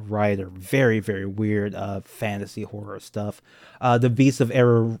interesting writer. Very, very weird fantasy horror stuff. The Beasts of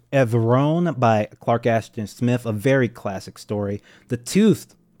Everone by Clark Ashton Smith, a very classic story. The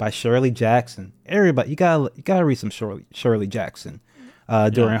Tooth by Shirley Jackson. Everybody, you gotta read some Shirley Jackson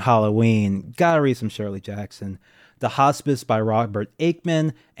during Halloween. Gotta read some Shirley Jackson. The Hospice by Robert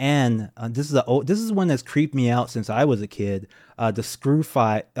Aikman, and this is one that's creeped me out since I was a kid. The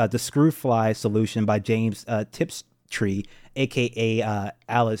Screwfly Solution by James Tiptree, aka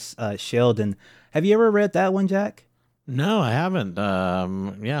Alice Sheldon. Have you ever read that one, Jack? No, I haven't.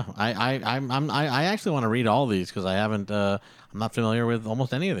 Yeah, I actually want to read all these because I haven't. I'm not familiar with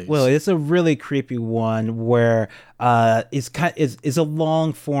almost any of these. Well, it's a really creepy one where it's a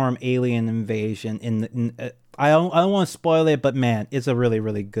long form alien invasion. I don't want to spoil it, but man, it's a really,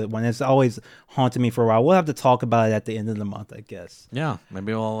 really good one. It's always haunted me for a while. We'll have to talk about it at the end of the month, I guess. Yeah,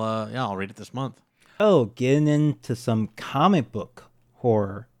 maybe we'll. Yeah, I'll read it this month. Oh, getting into some comic book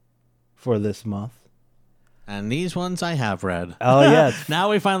horror for this month. And these ones I have read. Oh, yes. Now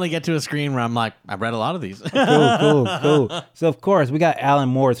we finally get to a screen where I'm like, I've read a lot of these. Cool. So, of course, we got Alan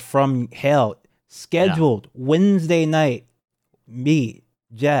Moore's From Hell scheduled Wednesday night. Me,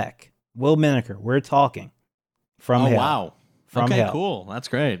 Jack, Will Miniker, we're talking From Hell. Oh, wow. From Hell. Cool. That's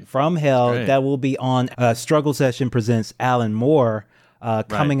great. From Hell. That will be on Struggle Session Presents Alan Moore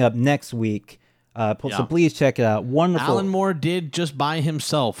coming up next week. So please check it out. Wonderful. Alan Moore did just by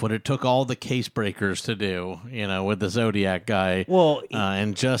himself what it took all the case breakers to do, with the Zodiac guy. Well,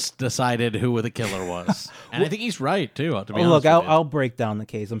 and just decided who the killer was. And I think he's right, too, to be honest look, with you. I'll break down the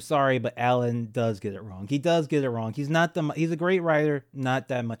case. I'm sorry, but Alan does get it wrong. He does get it wrong. He's a great writer, not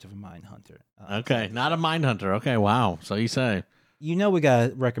that much of a mind hunter. Okay, not a mind hunter. Okay, wow. So you say. We got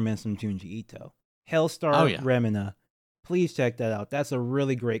to recommend some Junji Ito. Hellstar Remina. Please check that out. That's a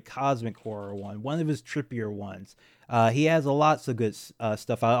really great cosmic horror one of his trippier ones. He has lots of good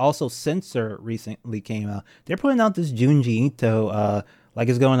stuff. Also, Censor recently came out. They're putting out this Junji Ito, like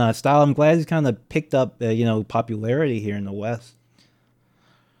it's going out of style. I'm glad he's kind of picked up, popularity here in the West.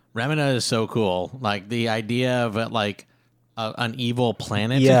 Remina is so cool. Like the idea of it, like an evil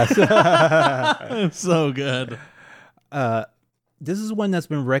planet. Yes. It's so good. This is one that's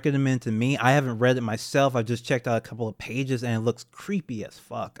been recommended to me. I haven't read it myself. I just checked out a couple of pages, and it looks creepy as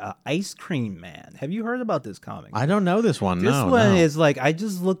fuck. Ice Cream Man. Have you heard about this comic? I don't know this one. This one is like, I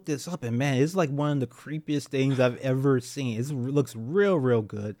just looked this up, and man, it's like one of the creepiest things I've ever seen. It looks real, real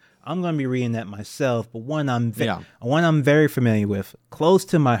good. I'm going to be reading that myself, but one I'm very familiar with, close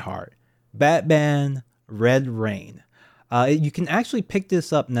to my heart. Batman Red Rain. You can actually pick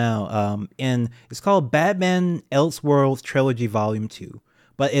this up now, and it's called Batman Elseworlds Trilogy Volume 2.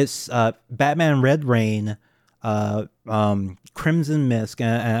 But it's Batman Red Rain, Crimson Mist,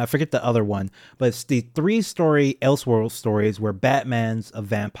 and I forget the other one. But it's the 3-story Elseworlds stories where Batman's a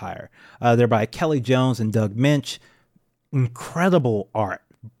vampire. They're by Kelly Jones and Doug Minch. Incredible art.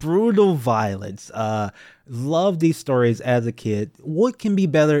 Brutal violence. Love these stories as a kid. What can be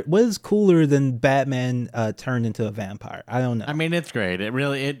better? What is cooler than Batman turned into a vampire? I don't know. I mean, it's great. It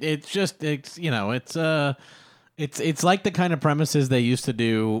really, it's like the kind of premises they used to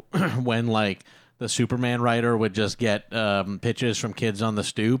do when like the Superman writer would just get pitches from kids on the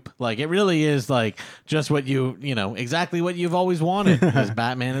stoop. Like it really is like just what exactly what you've always wanted. Because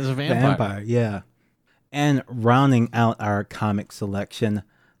Batman is a vampire. Yeah. And rounding out our comic selection,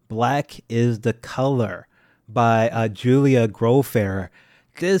 Black is the Color by Julia Grofair.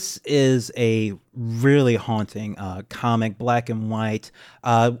 This is a really haunting comic, black and white,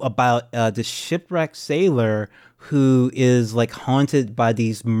 about the shipwrecked sailor who is like haunted by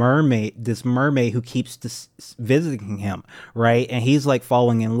this mermaid who keeps visiting him, right? And he's like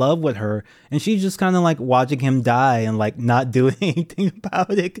falling in love with her, and she's just kind of like watching him die and like not doing anything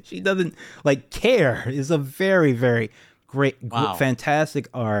about it because she doesn't like care. It's a very, very great, fantastic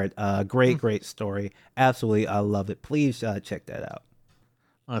art, great story. Absolutely, I love it. Please check that out.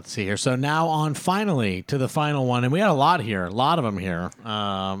 Let's see here. So now on finally to the final one, and we had a lot of them here.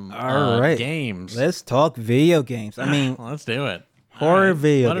 All right, games. Let's talk video games. I mean, let's do it. Horror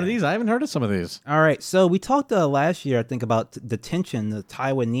video. What are these? I haven't heard of some of these. All right, so we talked last year, I think, about Detention, the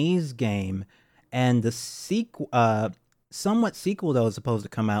Taiwanese game, and the sequel, somewhat sequel that was supposed to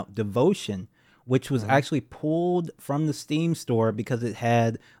come out, Devotion, which was actually pulled from the Steam store because it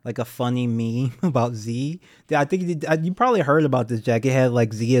had like a funny meme about Z. I think you probably heard about this, Jack. It had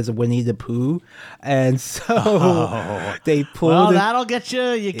like Z as a Winnie the Pooh, and so they pulled. Well, that'll get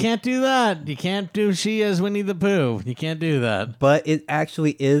you. You can't do that. You can't do she as Winnie the Pooh. You can't do that. But it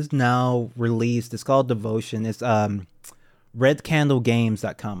actually is now released. It's called Devotion. It's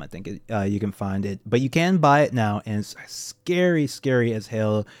redcandlegames.com. I think you can find it, but you can buy it now, and it's scary as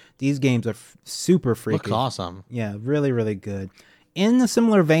hell. These games are super freaky. Looks awesome. Yeah, really, really good. In a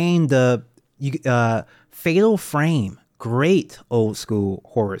similar vein, the Fatal Frame, great old school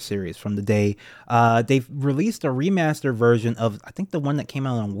horror series from the day. They've released a remastered version of, I think, the one that came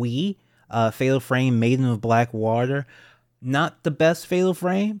out on Wii, Fatal Frame, Maiden of Black Water. not the best Fatal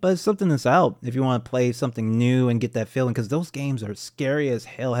Frame, but it's something that's out if you want to play something new and get that feeling, because those games are scary as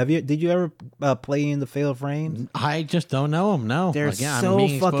hell. Did you ever play in the Fatal Frames? I just don't know them. No, They're I'm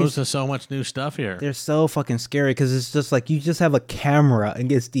being exposed to so much new stuff here. They're so fucking scary because it's just like you just have a camera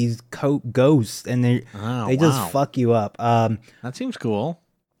against these ghosts, and they just fuck you up. That seems cool.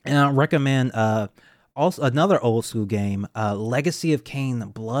 And I recommend also another old school game, Legacy of Kain: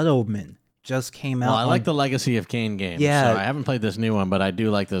 Blood Omen. Just came out. Well, I like the Legacy of Kain games. Yeah. So I haven't played this new one, but I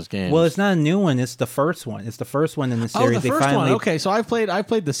do like those games. Well, it's not a new one. It's the first one. It's the first one in the series. Oh, the first one. Okay, so I played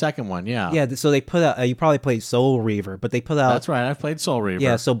the second one. Yeah. Yeah. So they put out. You probably played Soul Reaver, but they put out. That's right. I've played Soul Reaver.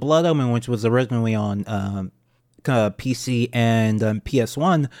 Yeah. So Blood Omen, which was originally on PC and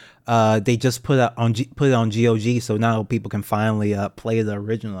PS1, they just put it on GOG, so now people can finally play the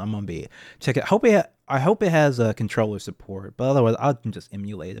original. I'm gonna check it. I hope it has controller support, but otherwise I can just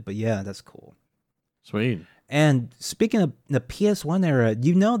emulate it. But yeah, that's cool. Sweet. And speaking of the PS1 era,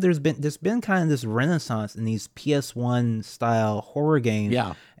 there's been kind of this renaissance in these PS1 style horror games.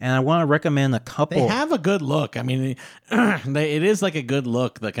 Yeah. And I want to recommend a couple. They have a good look. I mean, it is like a good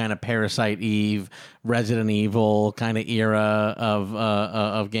look, the kind of Parasite Eve, Resident Evil kind of era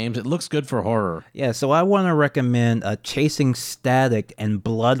of games. It looks good for horror. Yeah, so I want to recommend Chasing Static and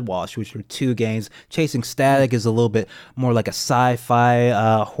Bloodwash, which are two games. Chasing Static is a little bit more like a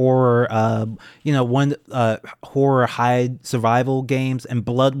sci-fi horror, horror hide survival games, and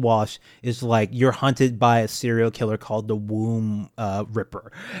Bloodwash is like you're hunted by a serial killer called the Womb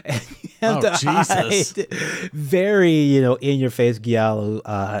Ripper. And you have to Jesus. hide very, in your face Giallo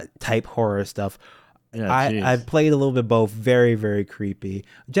type horror stuff. Yeah, I've played a little bit both. Very, very creepy.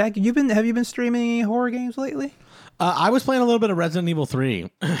 Jack, have you been streaming any horror games lately? I was playing a little bit of Resident Evil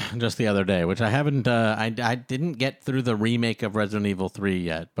 3 just the other day, which I haven't. I didn't get through the remake of Resident Evil 3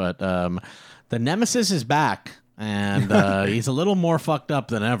 yet, but the Nemesis is back, and he's a little more fucked up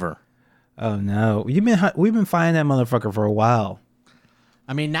than ever. Oh no, we've been finding that motherfucker for a while.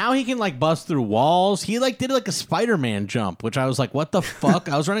 I mean, now he can like bust through walls. He like did like a Spider-Man jump, which I was like, what the fuck?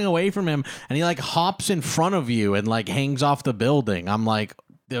 I was running away from him, and he like hops in front of you and like hangs off the building. I'm like,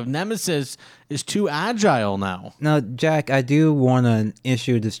 the Nemesis is too agile now. Now, Jack, I do want to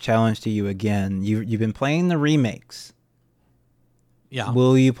issue this challenge to you again. You've been playing the remakes. Yeah.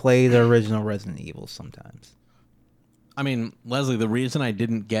 Will you play the original Resident Evil sometimes? I mean, Leslie, the reason I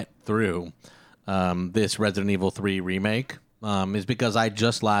didn't get through this Resident Evil 3 remake is because I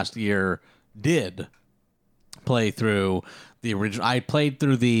just last year did play through the original. I played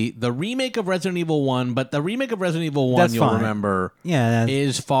through the remake of Resident Evil 1, but the remake of Resident Evil 1, That's you'll fine. remember, Yeah,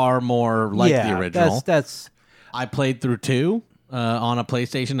 is far more like the original. That's I played through 2 on a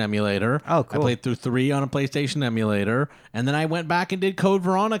PlayStation emulator. Oh, cool. I played through 3 on a PlayStation emulator, and then I went back and did Code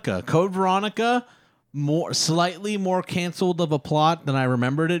Veronica. Code Veronica, slightly more canceled of a plot than I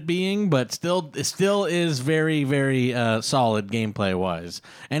remembered it being, but it still is very, very solid gameplay wise,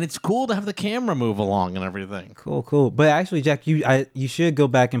 and it's cool to have the camera move along and everything. Cool. But actually, Jack, you should go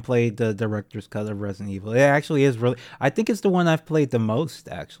back and play the director's cut of Resident Evil. It actually is really. I think it's the one I've played the most.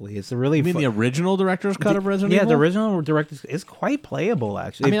 Actually, it's a really. You mean the original director's cut of Resident Evil? Yeah, the original director's is quite playable.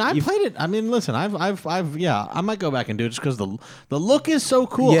 Actually, I mean, I played it. I mean, listen, I might go back and do it just because the look is so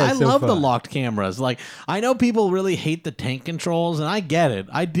cool. Yeah, I it's so love the fun. locked cameras. Like, I know people really hate the tank controls, and I get it.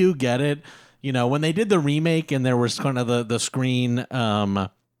 I do get it. You know, when they did the remake and there was kind of the screen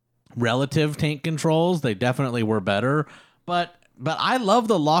relative tank controls, they definitely were better. But I love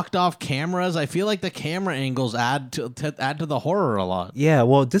the locked off cameras. I feel like the camera angles add to the horror a lot. Yeah,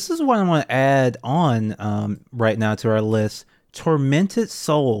 well, this is what I want to add on right now to our list. Tormented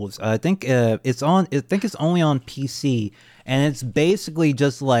Souls. I think it's only on PC, and it's basically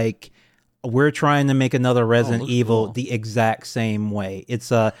just like we're trying to make another Resident Evil cool. the exact same way.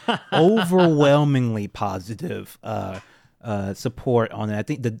 It's a overwhelmingly positive support on it. I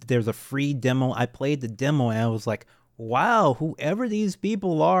think there's a free demo. I played the demo and I was like, wow, whoever these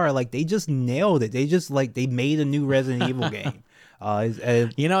people are, like they just nailed it. They just they made a new Resident Evil game.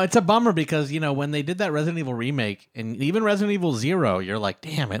 It's a bummer because, when they did that Resident Evil remake and even Resident Evil 0, you're like,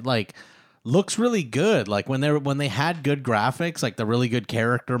 damn, it looks really good. Like when they had good graphics, like the really good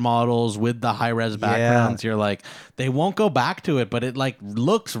character models with the high res backgrounds, You're like, they won't go back to it, but it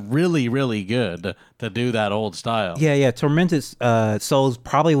looks really, really good to do that old style. Yeah. Tormented Souls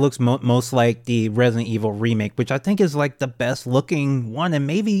probably looks most like the Resident Evil remake, which I think is the best looking one, and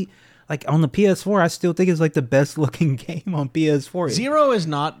maybe on the PS4, I still think it's the best looking game on PS4. 0 is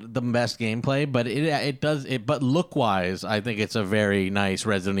not the best gameplay, but but look wise, I think it's a very nice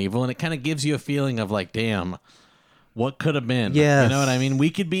Resident Evil, and it kind of gives you a feeling of damn, what could have been. Yes. You know what I mean?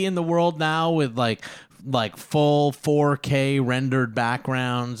 We could be in the world now with like full 4K rendered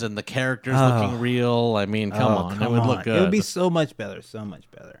backgrounds and the characters looking real. I mean, come on, it would look good. It would be so much better, so much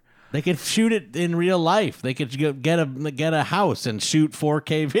better. They could shoot it in real life. They could get a house and shoot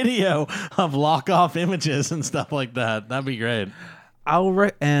 4K video of lock-off images and stuff like that. That'd be great. I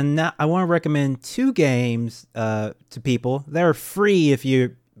want to recommend 2 games to people. They're free if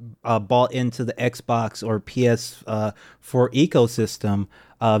you bought into the Xbox or PS4 ecosystem.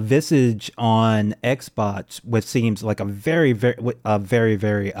 Visage on Xbox, which seems like a very,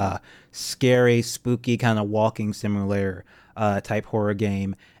 very scary, spooky kind of walking simulator type horror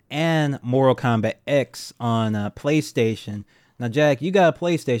game, and Mortal Kombat X on PlayStation. Now, Jack, you got a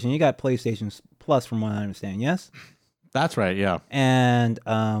PlayStation. You got PlayStation Plus, from what I understand. Yes, that's right. Yeah, and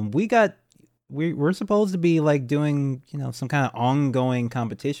we're supposed to be like doing some kind of ongoing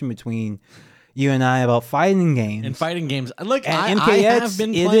competition between you and I about fighting games. In fighting games, look, and I MKX, have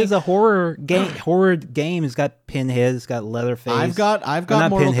been it playing. is a horror game. Horror game. It's got Pinhead. It's got Leatherface. I've got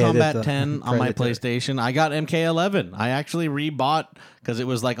not Mortal Pinhead, Kombat it's 10 on my Predator. PlayStation. I got MK11. I actually rebought because it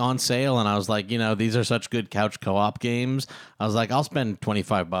was like on sale, and I was like, these are such good couch co-op games. I was like, I'll spend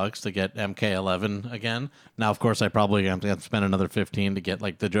 $25 to get MK11 again. Now, of course, I probably have to spend another $15 to get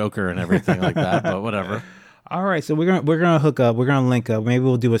like the Joker and everything like that. But whatever. All right, so we're gonna hook up. We're gonna link up. Maybe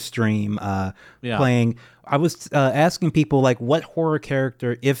we'll do a stream playing. I was asking people like, what horror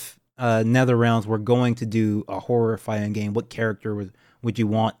character, if NetherRealms were going to do a horror fighting game, what character would you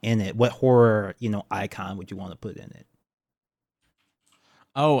want in it? What horror icon would you want to put in it?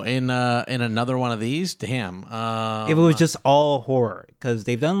 Oh, in another one of these, damn. If it was just all horror, because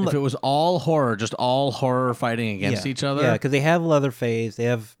they've done. If it was all horror, just all horror fighting against each other. Yeah, because they have Leatherface, they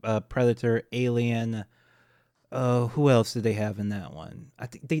have Predator, Alien. Who else did they have in that one? I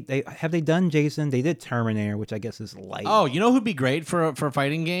think they done Jason. They did Terminator, which I guess is light. Oh, you know who'd be great for a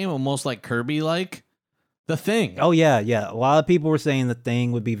fighting game, almost like Kirby, like The Thing. Oh yeah. A lot of people were saying The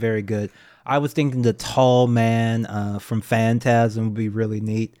Thing would be very good. I was thinking the Tall Man from Phantasm would be really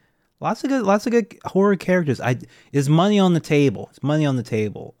neat. Lots of good horror characters. Is money on the table? It's money on the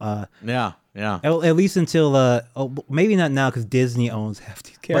table. Yeah. At least until maybe not now because Disney owns half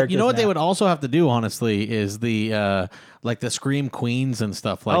these characters. But you know what now. they would also have to do, honestly, is the like the Scream Queens and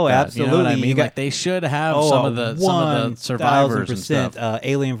stuff like that. Absolutely. You know what I mean? You got- like they should have some of the survivors and stuff.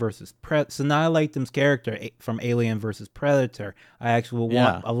 Alien versus Predator. So now I like them's character from Alien versus Predator. I actually will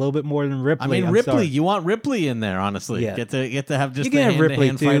want a little bit more than Ripley. I mean, I'm Ripley. sorry. You want Ripley in there, honestly. Yeah. Get to have just You the can have Ripley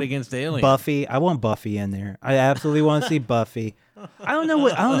hand-to-hand too. fight against Alien. Buffy. I want Buffy in there. I absolutely want to see Buffy. I don't know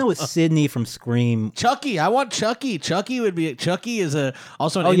what Sydney from Scream. Chucky. I want Chucky. Chucky is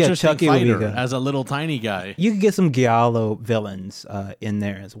also an interesting Chucky would be fighter good. as a little tiny guy. You could get some Giallo villains in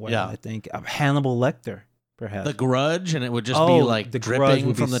there as well. Yeah. I think Hannibal Lecter, perhaps. The Grudge, and it would just be like The Grudge dripping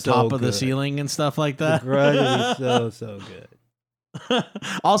would be from the so top of the good. ceiling and stuff like The that. Grudge would be so good.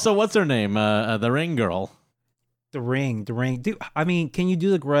 Also, what's her name? The Ring Girl. The Ring. Dude, I mean, can you do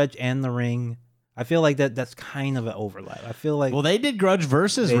The Grudge and The Ring? I feel like that's kind of an overlap. I feel like Well, they did Grudge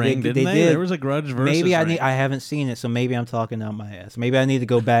Ring, didn't they? did. There was a Grudge versus maybe Ring. I haven't seen it, so maybe I'm talking out my ass. Maybe I need to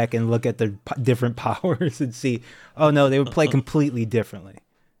go back and look at the different powers and see. Oh no, they would play completely differently.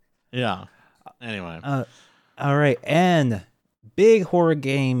 Yeah. Anyway. All right, and big horror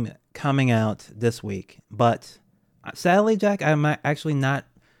game coming out this week, but sadly, Jack, I'm actually not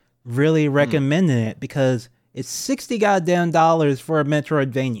really recommending it because it's $60 goddamn for a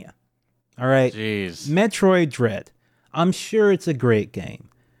Metroidvania. All right, Jeez. Metroid Dread. I'm sure it's a great game.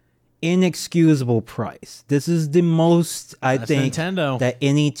 Inexcusable price. This is the most That's think Nintendo. that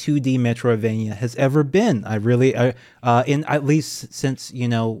any 2D Metroidvania has ever been. I really, in at least since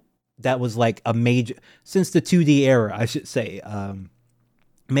that was like a major since the 2D era, I should say.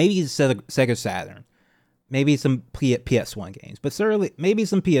 Maybe Sega Saturn, maybe some PS1 games, but certainly maybe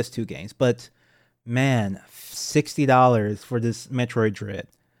some PS2 games. But man, $60 for this Metroid Dread.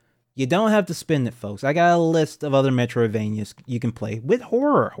 You don't have to spend it, folks. I got a list of other Metroidvanias you can play with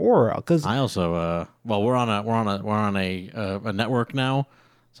horror. Because I also we're on a network now,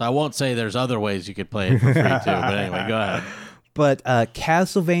 so I won't say there's other ways you could play it for free too. But anyway, go ahead. But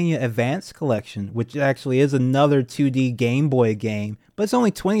Castlevania Advance Collection, which actually is another 2D Game Boy game, but it's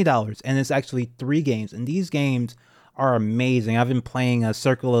only $20, and it's actually 3 games, and these games are amazing. I've been playing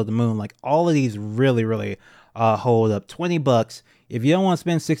Circle of the Moon. Like all of these really, really hold up. $20. If you don't want to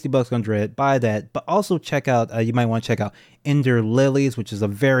spend $60 on Dread, buy that. But also check out, you might want to check out Ender Lilies, which is a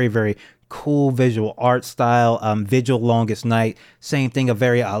very, very cool visual art style. Vigil Longest Night, same thing, a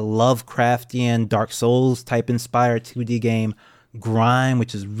very Lovecraftian, Dark Souls type inspired 2D game. Grime,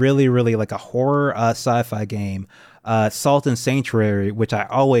 which is really, really like a horror sci-fi game. Salt and Sanctuary, which I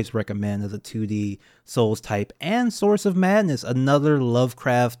always recommend as a 2D Souls type, and Source of Madness, another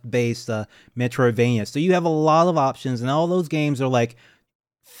Lovecraft-based Metroidvania. So you have a lot of options, and all those games are like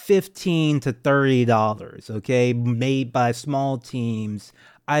 $15 to $30, okay? Made by small teams.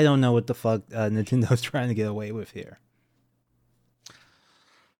 I don't know what the fuck Nintendo's trying to get away with here.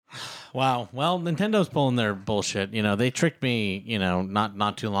 Wow. Well, Nintendo's pulling their bullshit. You know, they tricked me, you know,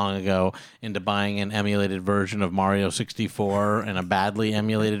 not too long ago into buying an emulated version of Mario 64 and a badly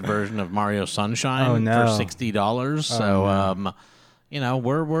emulated version of Mario Sunshine for $60. So, you know,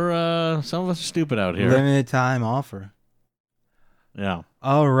 we're some of us are stupid out here. Limited time offer. Yeah.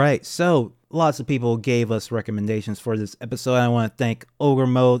 All right. So, lots of people gave us recommendations for this episode. I want to thank Ogre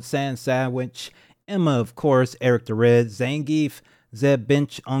Mode, Sand Sandwich, Emma, of course, Eric the Red, Zangief, Zeb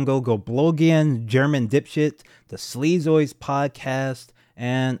Bench, Ungo Goblogian, German Dipshit, the Sleazoids Podcast,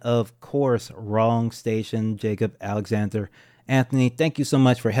 and of course, Wrong Station, Jacob Alexander. Anthony, thank you so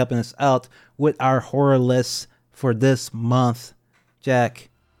much for helping us out with our horror list for this month. Jack,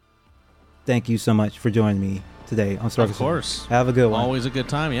 thank you so much for joining me today on Struggle. Of course. Have a good one. Always a good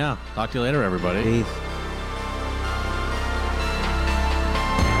time, yeah. Talk to you later, everybody. Peace.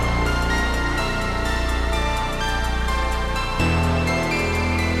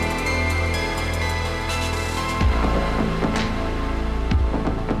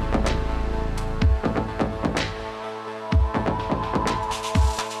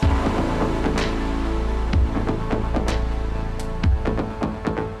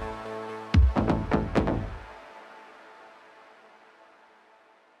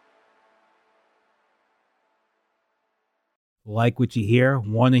 Like what you hear?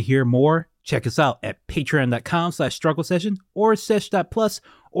 Want to hear more? Check us out at patreon.com/struggle session or sesh.plus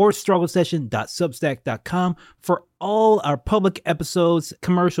or strugglesession.substack.com for all our public episodes,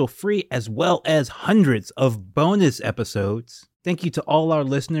 commercial free, as well as hundreds of bonus episodes. Thank you to all our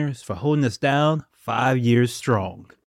listeners for holding us down 5 years strong.